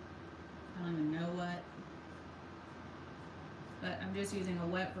I don't even know what. But I'm just using a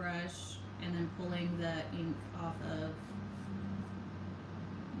wet brush and then pulling the ink off of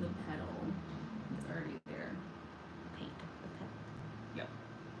the petal. It's already there. Paint. Okay. Yep.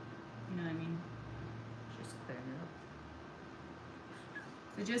 You know what I mean? Just clearing it up.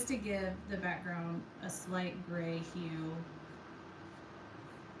 So just to give the background a slight gray hue.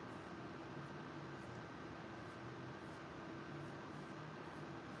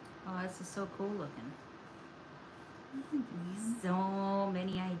 Oh, this is so cool looking. Thank you, ma'am. So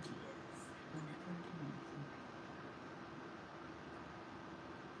many ideas.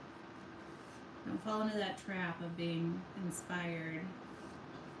 Don't fall into that trap of being inspired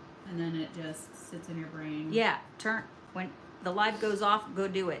and then it just sits in your brain. Yeah, when the live goes off, go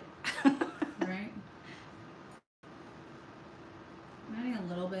do it. Right? I'm adding a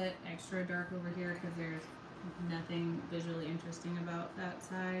little bit extra dark over here because there's nothing visually interesting about that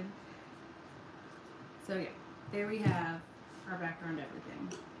side. So yeah, there we have our background everything.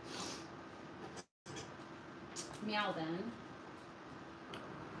 Meow then.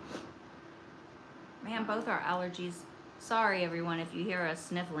 Man, both our allergies. Sorry, everyone, if you hear us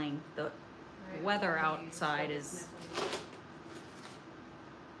sniffling. The weather outside is.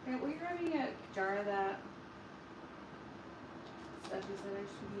 Hey, will you grab me a jar of that stuff you said I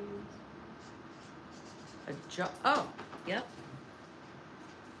should use? Oh, yep.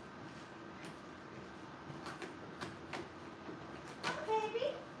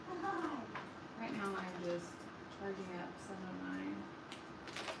 Baby, hi. Right now I'm just charging up some of my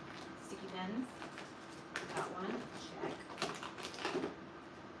sticky pens. Got one. Check.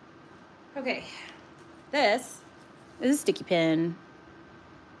 Okay. This is a sticky pen.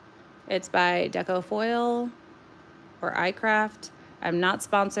 It's by Deco Foil or iCraft. I'm not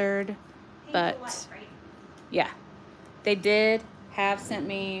sponsored, but yeah, they did have sent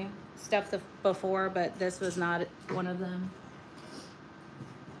me stuff before, but this was not one of them.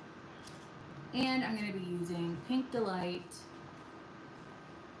 And I'm going to be using Pink Delight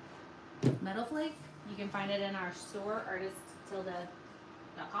Metal Flake. You can find it in our store,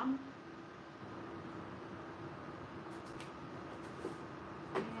 artisttilda.com.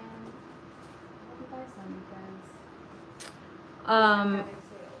 And I'll buy some because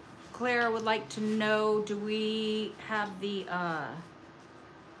Claire would like to know, do we have the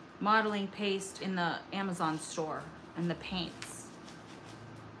modeling paste in the Amazon store and the paints?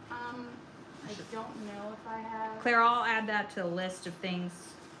 I don't know if I have. Claire, I'll add that to the list of things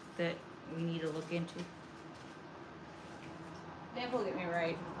that we need to look into. Dan will get me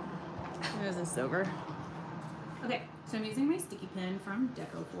right. There's a silver. Okay, so I'm using my sticky pen from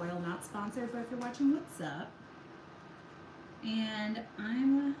Deco Foil, not sponsored, but if you're watching, what's up? And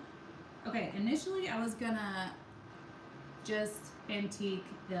okay, initially I was gonna just antique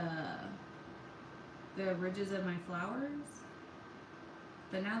the ridges of my flowers.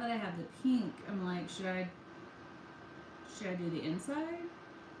 But now that I have the pink, I'm like, should I do the inside?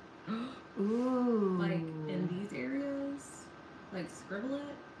 Ooh. Like in these areas? Like scribble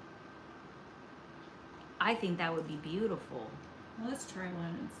it? I think that would be beautiful. Well, let's try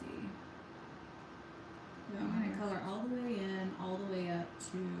one and see. So I'm going to color all the way in, all the way up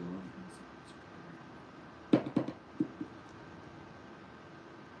to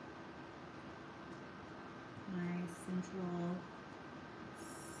my central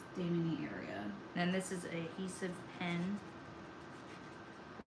stameny area. And this is an adhesive pen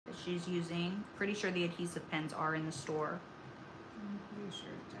that she's using. Pretty sure the adhesive pens are in the store. I'm pretty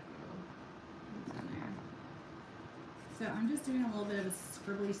sure Deco is in there. So I'm just doing a little bit of a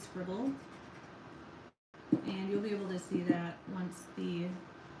scribbly scribble. And you'll be able to see that once the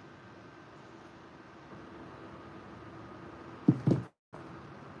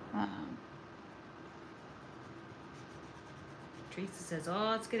Teresa says,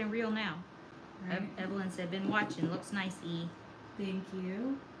 oh, it's getting real now. right? Evelyn said, been watching. Looks nice, E. Thank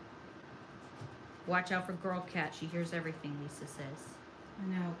you. Watch out for Girl Cat. She hears everything, Lisa says. I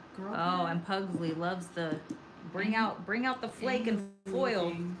know, girl. Oh, and Pugsley loves the bring out the flake and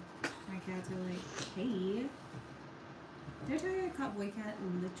foil. My cats are like, hey. Did I tell you I caught Boy Cat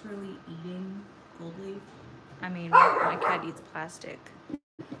literally eating gold leaf? I mean, my cat eats plastic.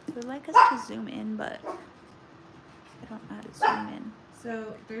 We'd like us to zoom in, but I don't know how to zoom in.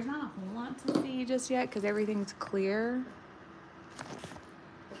 So there's not a whole lot to see just yet because everything's clear.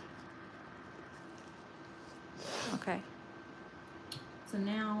 Okay. So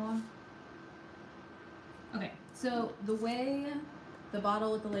now, okay, so the way the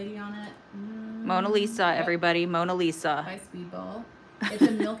bottle with the lady on it. Mona Lisa, everybody, Mona Lisa. By Speedball. It's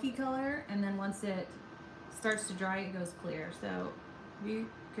a milky color, and then once it starts to dry, it goes clear. So we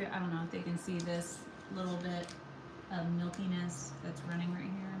could, I don't know if they can see this little bit of milkiness that's running right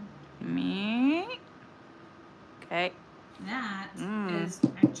here. Me. Okay. That is,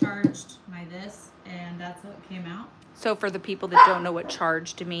 I charged my this, and that's what came out. So for the people that don't know what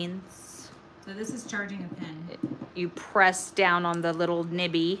charged means, So this is charging a pen. you press down on the little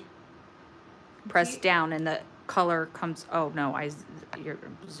nibby. Press down, and the color comes. Oh no, you're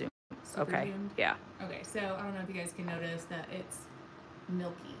zoom. Super Okay. zoomed? Yeah. Okay, so I don't know if you guys can notice that it's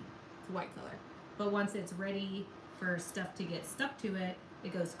milky. It's a white color. But once it's ready for stuff to get stuck to it,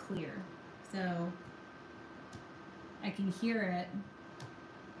 it goes clear. So I can hear it.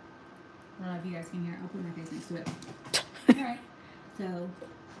 I don't know if you guys can hear it. I'll put my face next to it. Alright, so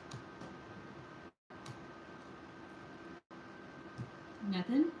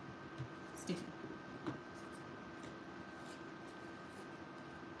nothing sticky.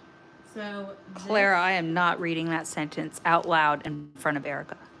 So Clara, I am not reading that sentence out loud in front of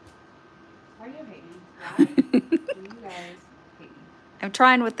Erica. Why do you hate me? Why do you guys hate me? I'm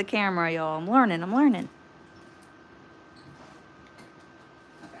trying with the camera, y'all. I'm learning.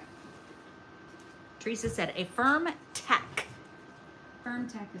 Okay. Teresa said, a firm tack. Firm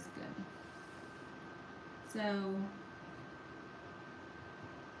tack is good. So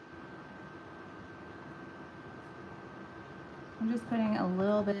I'm just putting a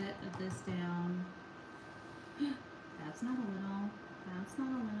little bit of this down. That's not a little. That's not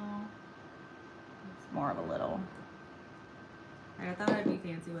a little. It's more of a little. Alright, I thought I'd be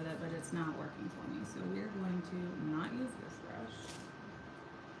fancy with it, but it's not working for me. So we're going to not use this brush.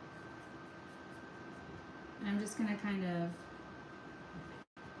 And I'm just gonna kind of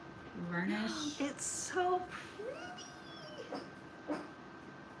varnish. It's so pretty.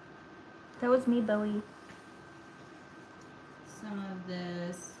 That was me, Bowie. Some of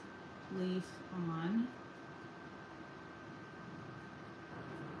this leaf on.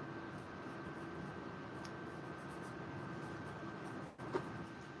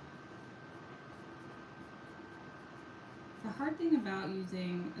 The hard thing about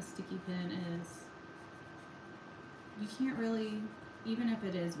using a sticky pen is you can't really, even if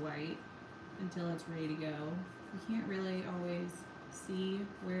it is white, until it's ready to go, you can't really always see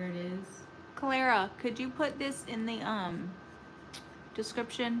where it is. Clara, could you put this in the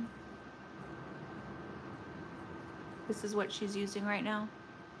description? This is what she's using right now.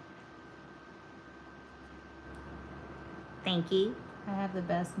 Thank you. I have the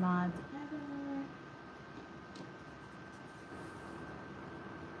best mods ever.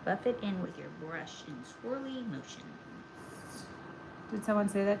 Buff it in with your brush in swirly motions. Did someone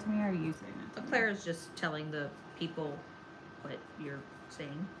say that to me, or are you saying that to me? Clara's just telling the people what you're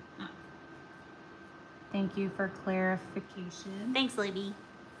saying. Thank you for clarification. Thanks, lady.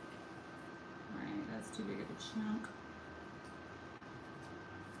 Alright, that's too big of a chunk.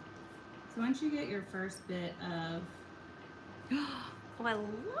 So once you get your first bit of Oh, I love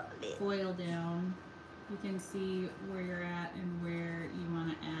it. foil down, you can see where you're at and where you want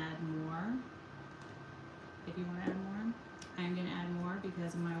to add more. If you want to add more, I'm going to add more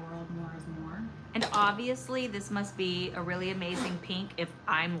because in my world, more is more. And obviously, this must be a really amazing pink if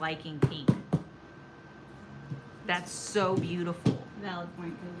I'm liking pink. That's so beautiful. Valid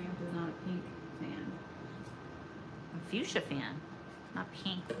point, because Vamp is not a pink fan. I'm a fuchsia fan, not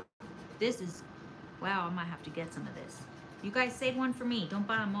pink. This is, wow, I might have to get some of this. You guys save one for me. Don't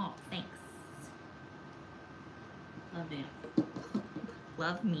buy them all. Thanks. Love Vamp.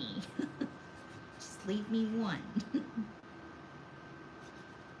 Love me. Just leave me one.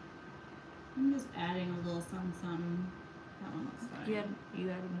 I'm just adding a little something. That one looks fine.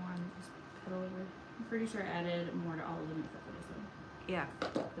 You added more on this petal over. I'm pretty sure I added more to all of them except for this one. Yeah,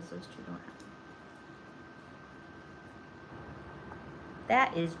 because those two don't have.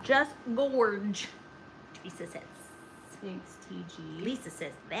 That is just gorge. Teresa says. Thanks, TG. Lisa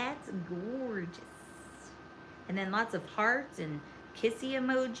says, that's gorgeous. And then lots of hearts and kissy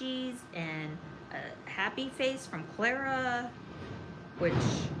emojis and a happy face from Clara, which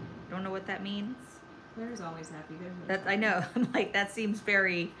I don't know what that means. Claire's always happy. That I know. I'm like, that seems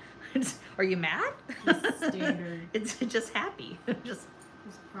very. Are you mad? Just standard. It's just happy. Just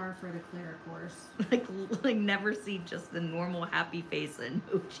par for the Claire course. like never see just the normal happy face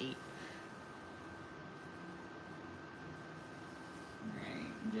emoji.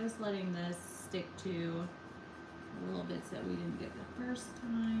 Alright, just letting this stick to little bits that we didn't get the first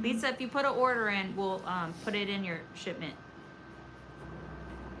time. Lisa, if you put an order in, we'll put it in your shipment.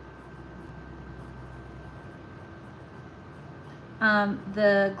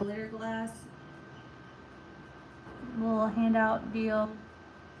 The glitter glass little handout deal,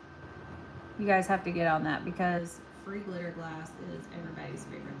 you guys have to get on that because free glitter glass is everybody's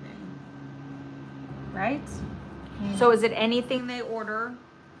favorite thing, right? So is it anything they order?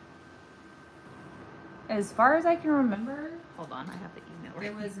 As far as I can remember, Hold on, I have the email right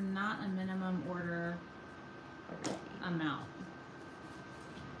there was not a minimum order amount.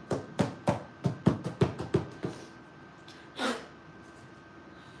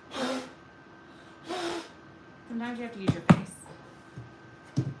 Sometimes you have to use your face.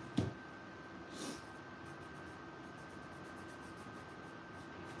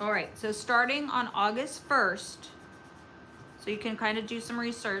 All right, so starting on August 1st, so you can kind of do some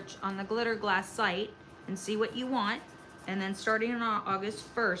research on the glitter glass site and see what you want. And then starting on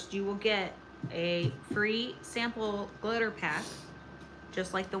August 1st, you will get a free sample glitter pack,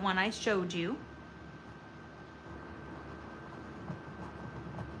 just like the one I showed you.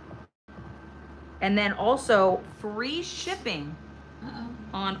 And then also free shipping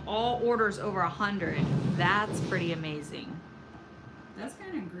on all orders over 100. That's pretty amazing. That's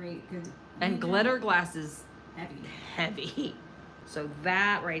kind of great because And glitter glass is heavy. heavy. So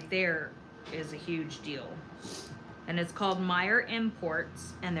that right there is a huge deal. And it's called Meyer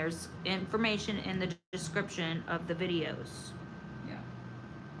Imports, and there's information in the description of the videos. Yeah.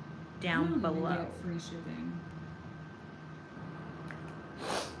 Down I don't even below. get free shipping.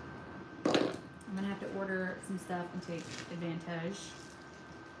 I'm gonna have to order some stuff and take advantage.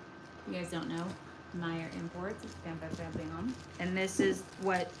 If you guys don't know, Meyer Imports. It's bam, bam, bam, bam. And this is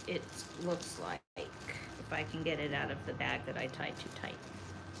what it looks like. If I can get it out of the bag that I tied too tight.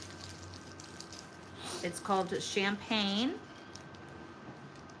 It's called Champagne.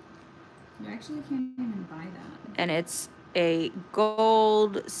 You actually can't even buy that. And it's a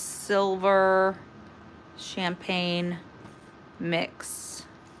gold, silver, champagne mix.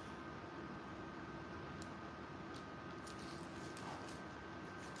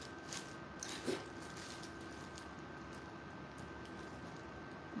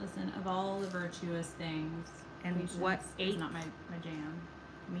 Listen, of all the virtuous things, And patience what is eight? not my jam.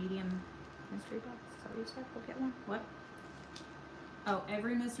 Medium mystery box. Is that what you said? We'll get one. What? Oh,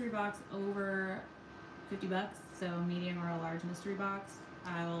 every mystery box over 50 bucks, so medium or a large mystery box,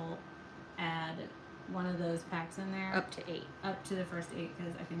 I'll add one of those packs in there. Up to 8. Up to the first 8,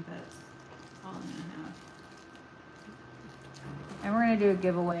 because I think that's all I'm gonna have. And we're gonna do a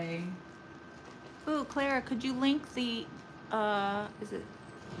giveaway. Ooh, Clara, could you link the, is it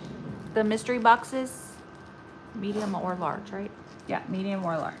the mystery boxes? Medium or large, right? Yeah, medium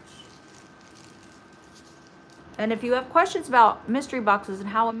or large. And if you have questions about mystery boxes and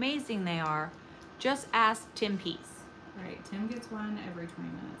how amazing they are, just ask Tim Peace. Right, Tim gets one every 20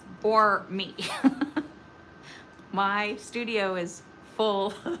 minutes. Or me. My studio is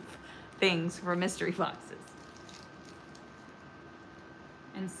full of things for mystery boxes.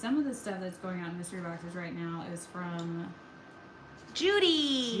 And some of the stuff that's going on in mystery boxes right now is from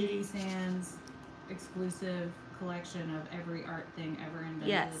Judy. Judy Sands exclusive collection of every art thing ever invented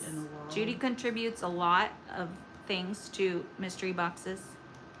Yes. in the world. Judy contributes a lot of things to mystery boxes.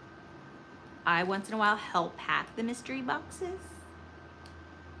 I once in a while help pack the mystery boxes,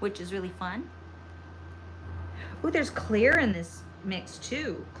 which is really fun. Oh, there's clear in this mix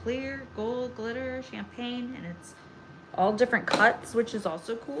too. Clear, gold, glitter, champagne, and it's all different cuts, which is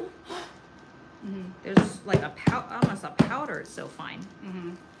also cool. There's like a almost a powder. It's so fine.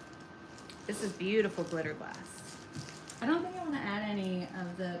 This is beautiful glitter glass. I don't think I want to add any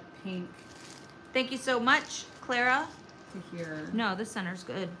of the pink Thank you so much, Clara. to here. No, the center's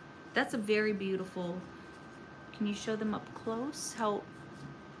good. That's a very beautiful. Can you show them up close? How?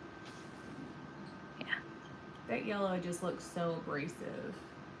 Yeah. That yellow just looks so abrasive.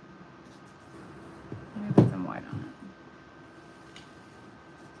 Let me put some white on it.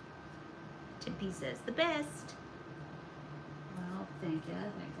 Tippy says the best. Well, thank you.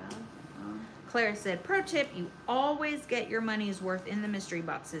 Thank God. Clara said, pro tip, you always get your money's worth in the mystery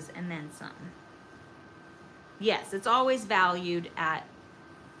boxes and then some. Yes, it's always valued at,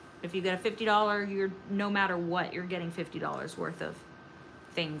 if you get a $50, you're, no matter what, you're getting $50 worth of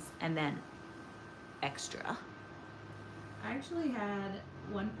things and then extra. I actually had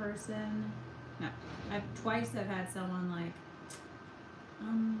one person, no, twice I've had someone like, I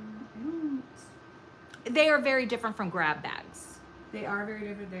don't. They are very different from grab bags. They are very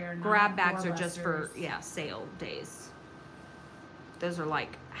different. They are not Grab bags are just for, doorbusters. yeah, sale days. Those are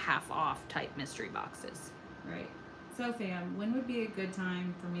like half off type mystery boxes. Right. So fam, when would be a good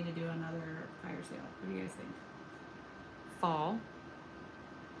time for me to do another fire sale? What do you guys think? Fall.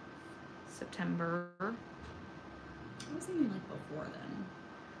 September. I was thinking like before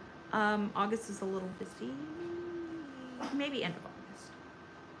then. August is a little busy. Maybe end of August.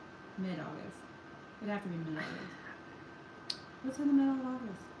 Mid-August. It'd have to be mid-August. What's in the middle of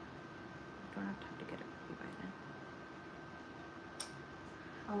August? Don't have time to get it ready by then.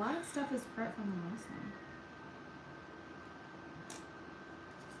 A lot of stuff is prepped from the last one.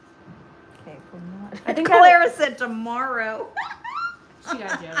 Okay, put not. I think Clara said tomorrow. She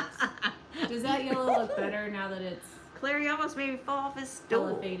got jokes. Does that yellow look better now that it's Clara, you almost made me fall off his stool.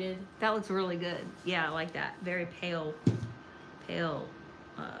 elevated? That looks really good. Yeah, I like that. Very pale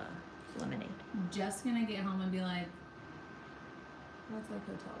lemonade. I'm just gonna get home and be like, that's like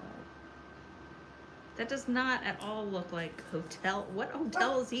hotel art. That does not at all look like hotel. What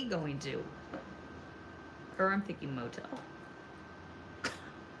hotel is he going to? Or I'm thinking motel.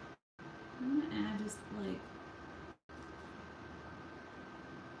 I'm gonna add just like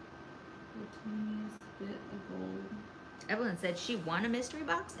the tiniest bit of gold. Evelyn said she won a mystery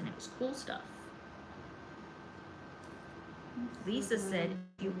box and it was cool stuff. Lisa said,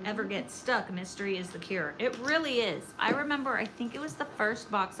 if you ever get stuck, mystery is the cure. It really is. I remember, I think it was the first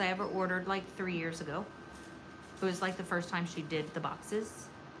box I ever ordered like 3 years ago. It was like the first time she did the boxes.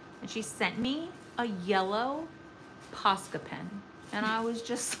 And she sent me a yellow Posca pen. And I was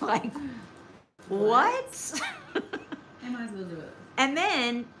just like, what? I might as well do it. And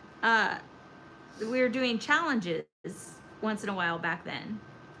then we were doing challenges once in a while back then.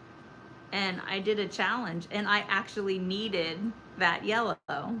 And I did a challenge and I actually needed that yellow.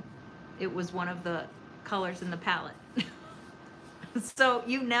 It was one of the colors in the palette. So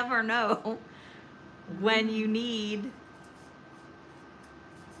you never know when you need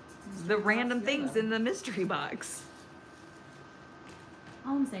the random things in the mystery box.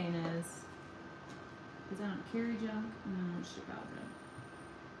 All I'm saying is I don't carry junk and I don't ship out junk.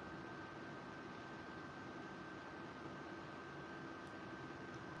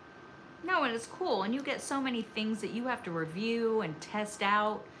 No, and it's cool. And you get so many things that you have to review and test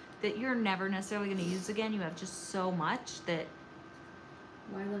out that you're never necessarily going to use again. You have just so much that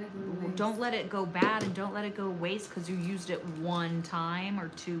Why let it go to waste? don't let it go bad and don't let it go waste because you used it one time or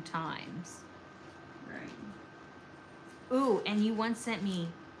 2 times. Right. Ooh, and you once sent me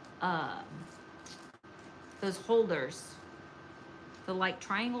those holders, the like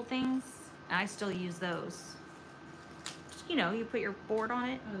triangle things. I still use those. Just, you know, you put your board on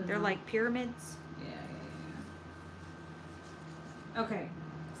it. Oh, They're like pyramids. Yeah. Okay,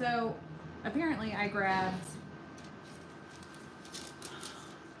 so apparently I grabbed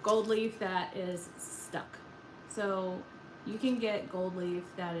gold leaf that is stuck. So you can get gold leaf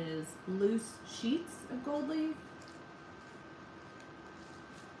that is loose sheets of gold leaf.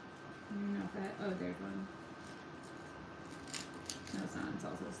 I don't know if that, oh, there's one. No, it's not, it's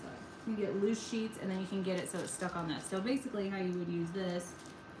also stuck. You can get loose sheets and then you can get it so it's stuck on this. So basically how you would use this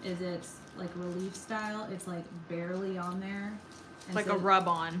is it's like relief style. It's like barely on there. And like so, a rub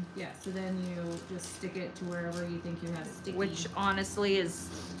on. Yeah, so then you just stick it to wherever you think you have sticky. Which honestly is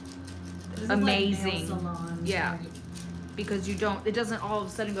This amazing. Is like nail salon, yeah. right? Because you don't, it doesn't all of a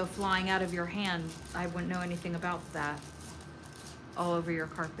sudden go flying out of your hand. I wouldn't know anything about that. All over your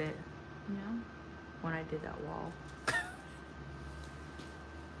carpet. You know? When I did that wall.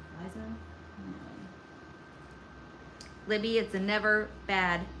 Liza? No. Libby, it's a never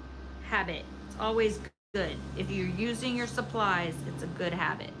bad habit. It's always good. If you're using your supplies, it's a good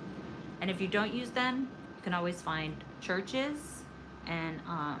habit. And if you don't use them, you can always find churches and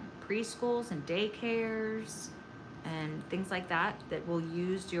preschools and daycares and things like that that will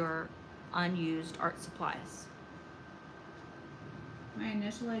use your unused art supplies. My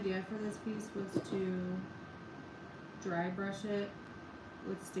initial idea for this piece was to dry brush it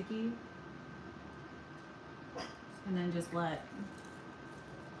with sticky and then just let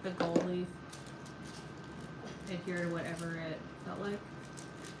the gold leaf adhere to whatever it felt like.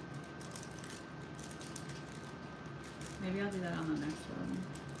 Maybe I'll do that on the next one.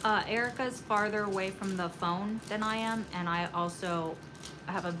 Erica's farther away from the phone than I am, and I also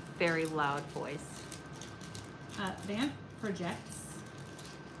have a very loud voice. Vamp projects.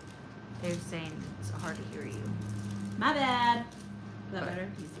 They're saying it's hard to hear you. My bad. Is that But better?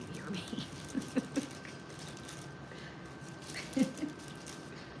 You can hear me.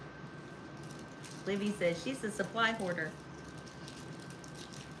 Libby says she's a supply hoarder.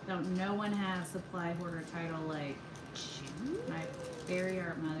 Don't no one has supply hoarder title like my fairy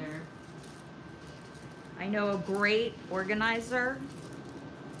art mother. I know a great organizer.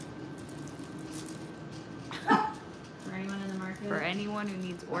 For anyone in the market. For anyone who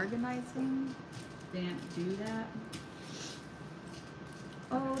needs organizing. Vamp do that.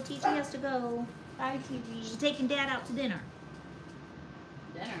 Oh, TT has to go. Bye, TT. She's taking Dad out to dinner.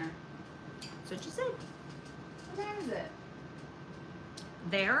 Dinner. That's what she said. What time is it?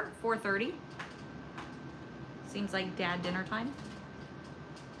 There, 4:30. Seems like Dad dinner time.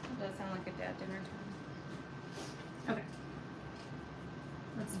 That does sound like a dad dinner time. Okay.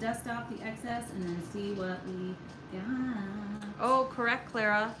 Let's dust off the excess and then see what we got. Oh, correct,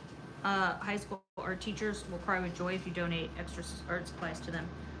 Clara. High school art teachers will cry with joy if you donate extra art supplies to them.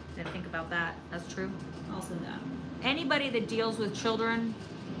 Didn't think about that. That's true. Also that. Anybody that deals with children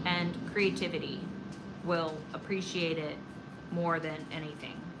and creativity will appreciate it more than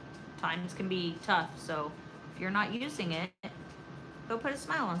anything. Times can be tough, so if you're not using it, go put a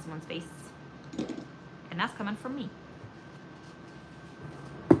smile on someone's face. And that's coming from me.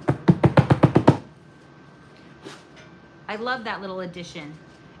 I love that little addition.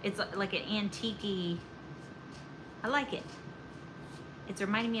 It's like an antique-y. I like it. It's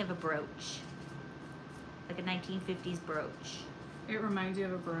reminding me of a brooch. Like a 1950s brooch. It reminds you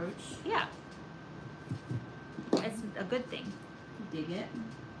of a brooch. Yeah. It's a good thing. Dig it.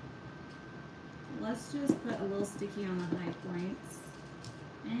 Let's just put a little sticky on the high points.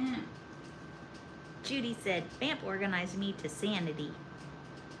 Judy said, Vamp organized me to sanity.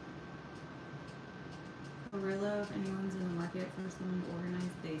 Perillo, if anyone's in the market for someone to organize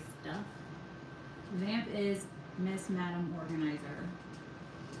their stuff. Vamp is Miss Madam Organizer.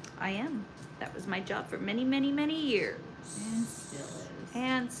 I am. That was my job for many, many, many years. And still is.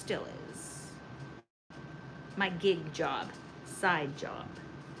 And still is. My gig job. Side job.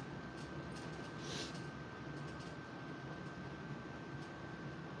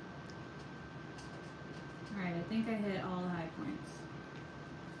 Alright, I think I hit all the high points.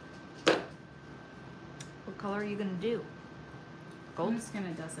 What color are you going to do? I'm Gold? just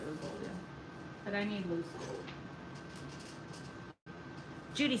gonna dust it with gold, yeah. But I need loose gold.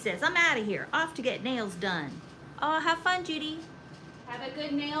 Judy says, I'm out of here. Off to get nails done. Oh, have fun, Judy. Have a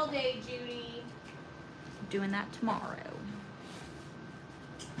good nail day, Judy. Doing that tomorrow.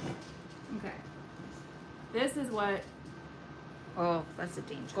 Okay. This is what Oh, that's a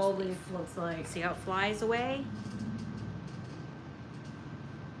dangerous gold leaf. leaf looks like. See how it flies away?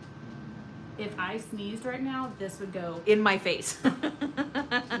 If I sneezed right now, this would go In my face. and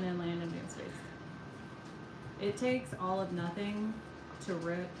then land in Vam's face. It takes all of nothing to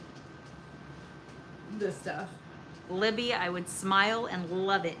rip this stuff. Libby, I would smile and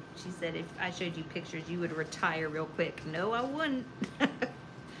love it. She said if I showed you pictures, you would retire real quick. No, I wouldn't.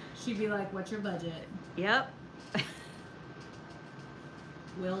 She'd be like, what's your budget? Yep.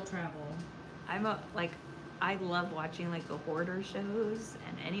 Will travel. I love watching like the hoarder shows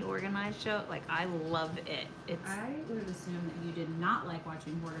and any organized show. Like, I love it. I would have assumed that you did not like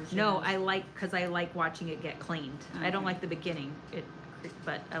watching hoarder shows. No, because I like watching it get cleaned. Okay. I don't like the beginning,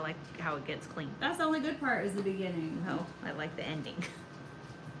 but I like how it gets cleaned. That's the only good part is the beginning. No, I like the ending.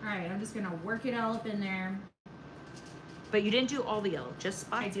 Alright, I'm just gonna work it all up in there. But you didn't do all the yellow, just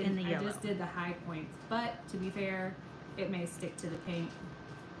spots in the yellow. I just did the high points. But to be fair, it may stick to the paint.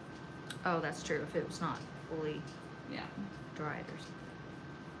 Oh, that's true. If it was not fully dried or something.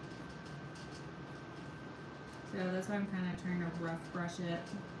 So that's why I'm kind of trying to rough brush it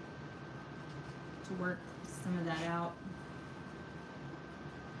to work some of that out.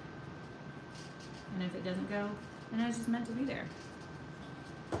 And if it doesn't go, then it's just meant to be there.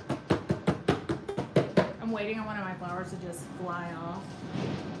 I'm waiting on one of my flowers to just fly off.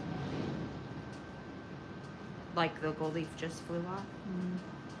 Like the gold leaf just flew off?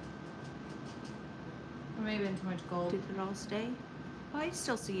 Or maybe been too much gold. Did it all stay? Oh, I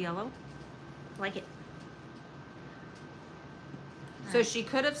still see yellow. Like it. So she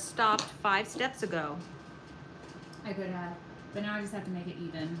could have stopped 5 steps ago. I could have. But now I just have to make it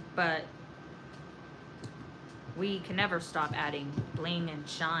even. But we can never stop adding bling and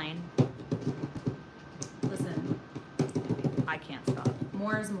shine. Listen. I can't stop.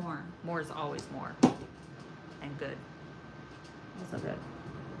 More is more. More is always more. And good. Also good.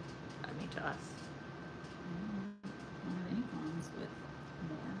 I mean, to us. I don't have any problems with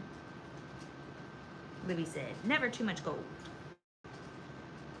more. Libby said, never too much gold.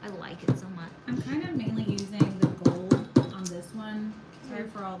 I like it so much. I'm kind of mainly using the gold on this one. Sorry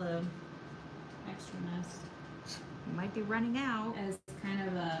for all the extraness. You might be running out. As kind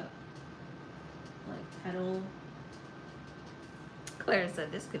of a like petal Claire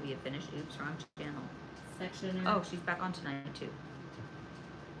said this could be a finished. Oops, wrong channel. section. Oh, she's back on tonight too.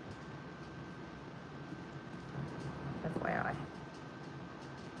 FYI.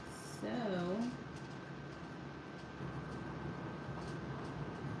 So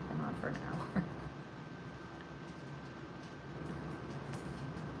I'm on for an hour.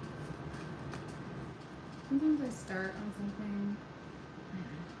 sometimes I start on something.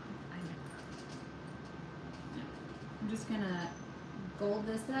 I'm just gonna gold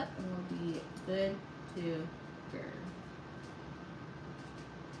this up and we'll be good to go.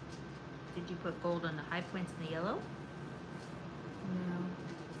 Did you put gold on the high points and the yellow? No.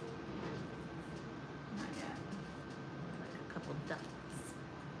 Not yet. Like a couple dots.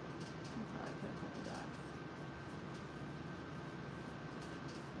 I'll probably put a couple dots.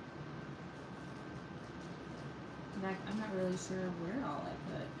 In fact, I'm not really sure where all I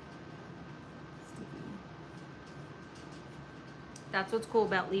put sticky. That's what's cool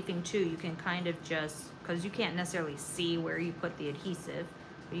about leafing too. You can kind of just, because you can't necessarily see where you put the adhesive,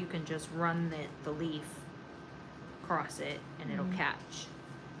 but you can just run the leaf across it and it'll catch.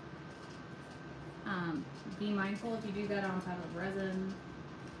 Be mindful if you do that on top of resin,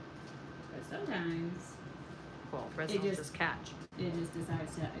 but sometimes Well, resin will just catch. it just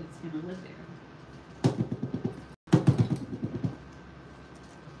decides to, it's gonna live there.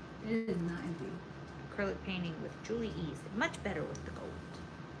 It is not empty. Acrylic painting with Julie E. said, much better with the gold.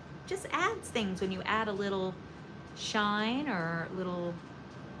 Just adds things when you add a little shine or little,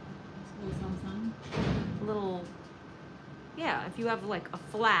 yeah, if you have like a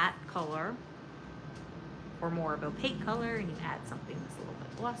flat color or more of a opaque color and you add something that's a little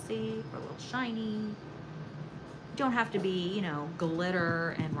bit glossy or a little shiny. You don't have to be, you know,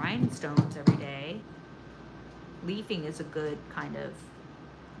 glitter and rhinestones every day. Leafing is a good kind of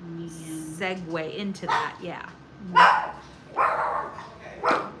Medium. segue into that, yeah.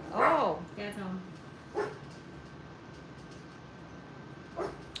 Oh, Get home.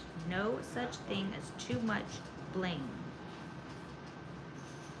 no such thing as too much bling.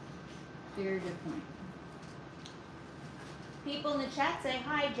 Very good point. People in the chat say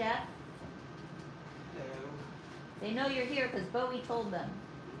hi, Jeff. Hello. They know you're here because Bowie told them.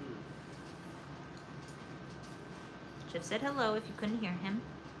 Jeff said hello if you couldn't hear him.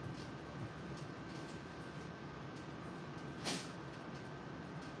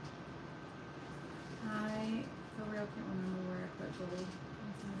 I, for real, can't remember where I put gold.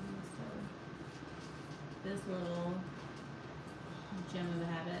 This little gem of a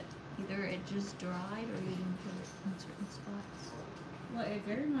habit. Either it just dried or you didn't put it in certain spots. Well, it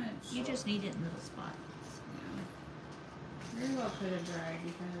very much. You just need it in little spots. Yeah. Very well could have dried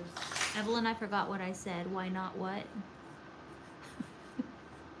because. Evelyn, I forgot what I said. Why not what? I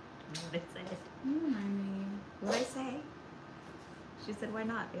don't know what I said. You remind me. What did I say? She said, why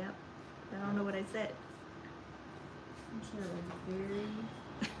not? Yep. I don't know what I said. I'm sure it was very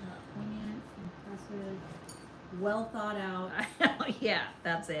poignant, impressive, well thought out. Yeah,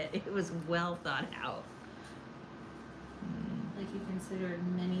 that's it. It was well thought out. Like you considered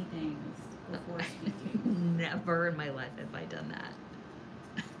many things before speaking. Never in my life have I done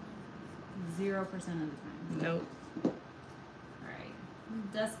that. 0% of the time. Nope.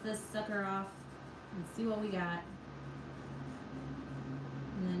 Alright. Dust this sucker off and see what we got.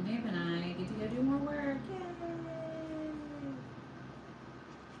 do more work.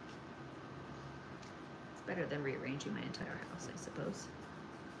 It's better than rearranging my entire house, I suppose.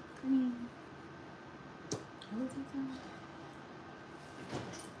 I mean, I would think so.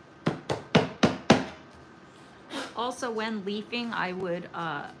 Also, when leafing, I would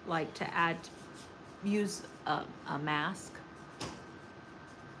like to use a mask.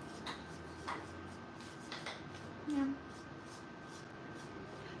 Yeah.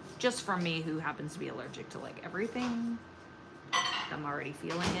 Just for me, who happens to be allergic to like everything. I'm already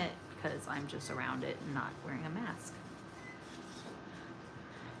feeling it because I'm just around it and not wearing a mask.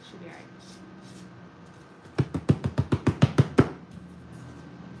 Should be alright.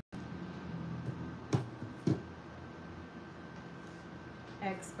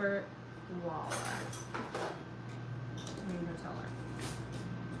 Expert Waller. I mean, hoteler.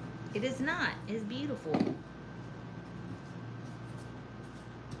 It is not. It's beautiful.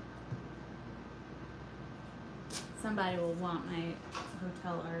 Somebody will want my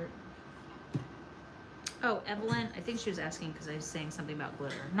hotel art. Oh, Evelyn, I think she was asking because I was saying something about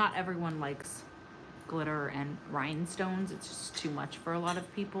glitter. Not everyone likes glitter and rhinestones. It's just too much for a lot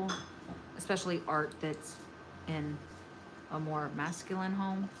of people, especially art that's in a more masculine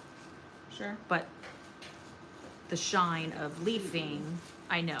home. Sure. But the shine of leafing,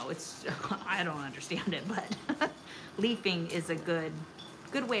 I know it's, I don't understand it, but leafing is a good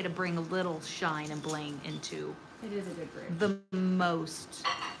way to bring a little shine and bling into It is a good bridge. the most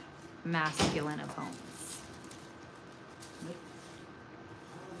masculine of homes.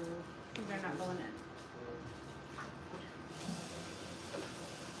 They're not going in.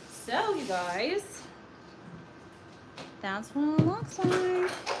 So, you guys, that's what it looks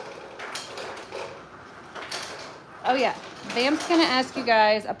like. Oh yeah, Vamp's gonna ask you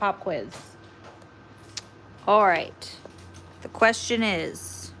guys a pop quiz. All right. The question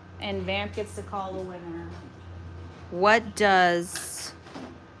is, And Vamp gets to call the winner. what does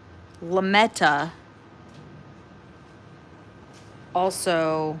lametta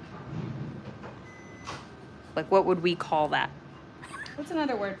also, like, what would we call that? What's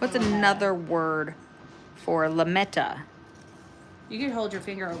another word for What's lametta? another word for lametta? You could hold your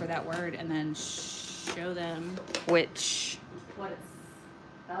finger over that word and then show them Which, what it's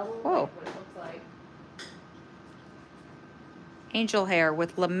spelled, Whoa. like what it looks like. angel hair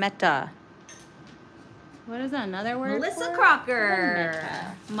with lametta. What is another word Melissa for it? Crocker.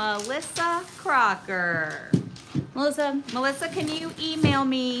 Lametta. Melissa Crocker. Melissa, Melissa, can you email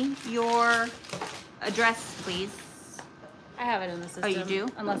me your address, please? I have it in the system. Oh, you do?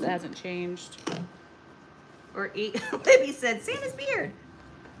 Unless it hasn't changed. Or Libby said Santa's beard.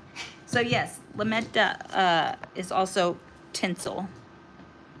 So yes, lametta is also tinsel.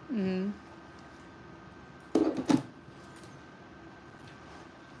 Mm-hmm.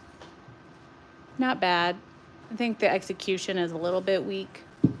 Not bad. I think the execution is a little bit weak.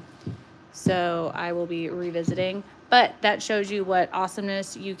 So I will be revisiting. But that shows you what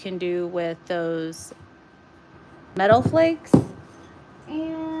awesomeness you can do with those metal flakes.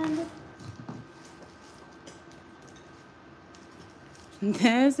 And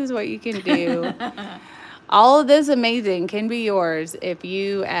this is what you can do. All of this amazing can be yours if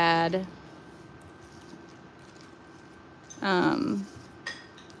you add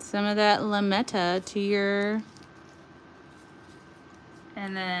some of that lametta to your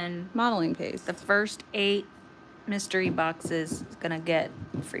And then modeling paste. the first 8 mystery boxes is gonna get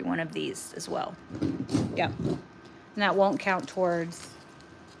a free one of these as well. Yeah. And that won't count towards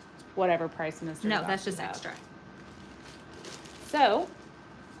whatever price mystery No, box that's you just have. extra. So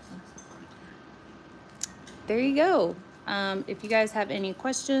there you go. If you guys have any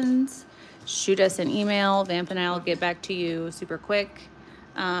questions, shoot us an email. Vamp and I will get back to you super quick.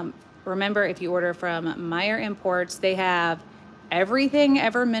 Remember, if you order from Meyer Imports, they have everything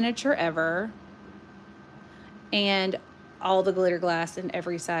ever miniature ever and all the glitter glass in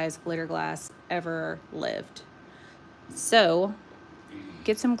every size glitter glass ever lived. So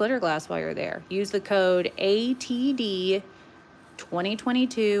get some glitter glass while you're there. Use the code ATD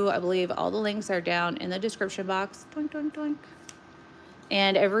 2022. I believe all the links are down in the description box. Doink, doink, doink.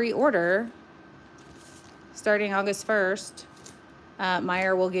 And every order starting August 1st,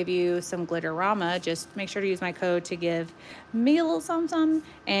 Meyer will give you some Glitterama. Just make sure to use my code to give me a little something,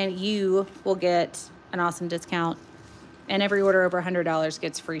 and you will get an awesome discount. And every order over $100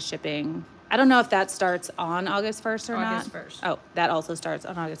 gets free shipping. I don't know if that starts on August 1st or not. August 1st. Oh, that also starts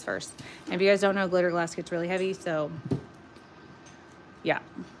on August 1st. And if you guys don't know, glitter glass gets really heavy, so yeah.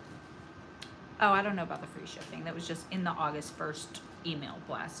 Oh, I don't know about the free shipping. That was just in the August 1st email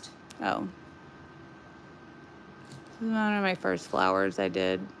blast. Oh. This is one of my first flowers I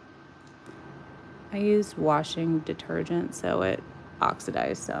did. I used washing detergent, so it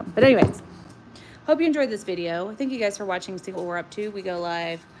oxidized some. But anyways, hope you enjoyed this video. Thank you guys for watching, see what we're up to. We go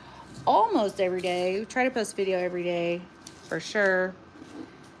live almost every day. We try to post video every day for sure.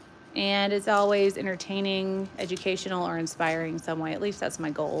 And it's always entertaining, educational, or inspiring some way. At least that's my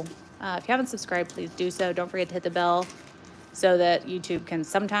goal. If you haven't subscribed, please do so. Don't forget to hit the bell so that YouTube can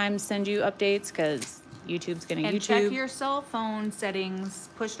sometimes send you updates, because YouTube's gonna And YouTube. check your cell phone settings,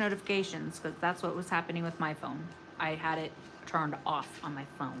 push notifications, because that's what was happening with my phone. I had it turned off on my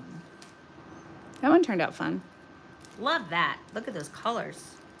phone. That one turned out fun. Love that. Look at those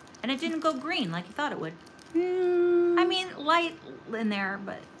colors. And it didn't go green like you thought it would. Yeah. I mean, light in there,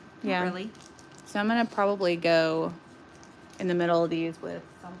 but Yeah. not really. So I'm gonna probably go in the middle of these with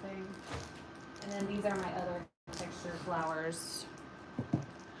something. And then these are my other texture flowers.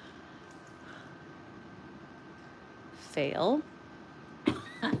 Fail.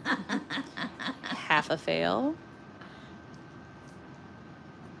 Half a fail.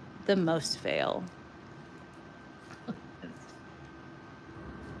 The most fail.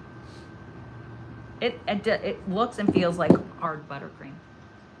 It looks and feels like hard buttercream.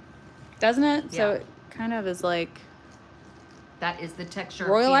 Doesn't it? So Yeah. it kind of is like That is the texture.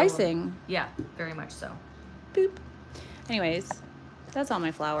 royal feel of- icing. Yeah, very much so. Boop. Anyways, that's all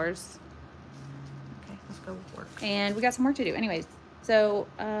my flowers. Okay, let's go work. And we got some work to do. Anyways, so,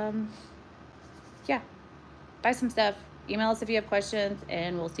 yeah. Buy some stuff. Email us if you have questions.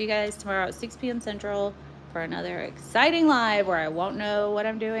 And we'll see you guys tomorrow at 6 p.m. Central for another exciting live where I won't know what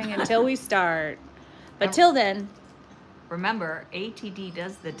I'm doing until we start. But till then, Remember, ATD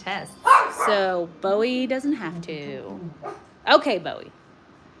does the test. so Bowie doesn't have to. Okay, Bowie.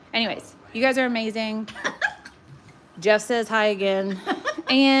 Anyways, you guys are amazing. Jeff says hi again.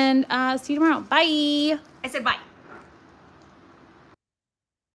 And see you tomorrow. Bye. I said bye.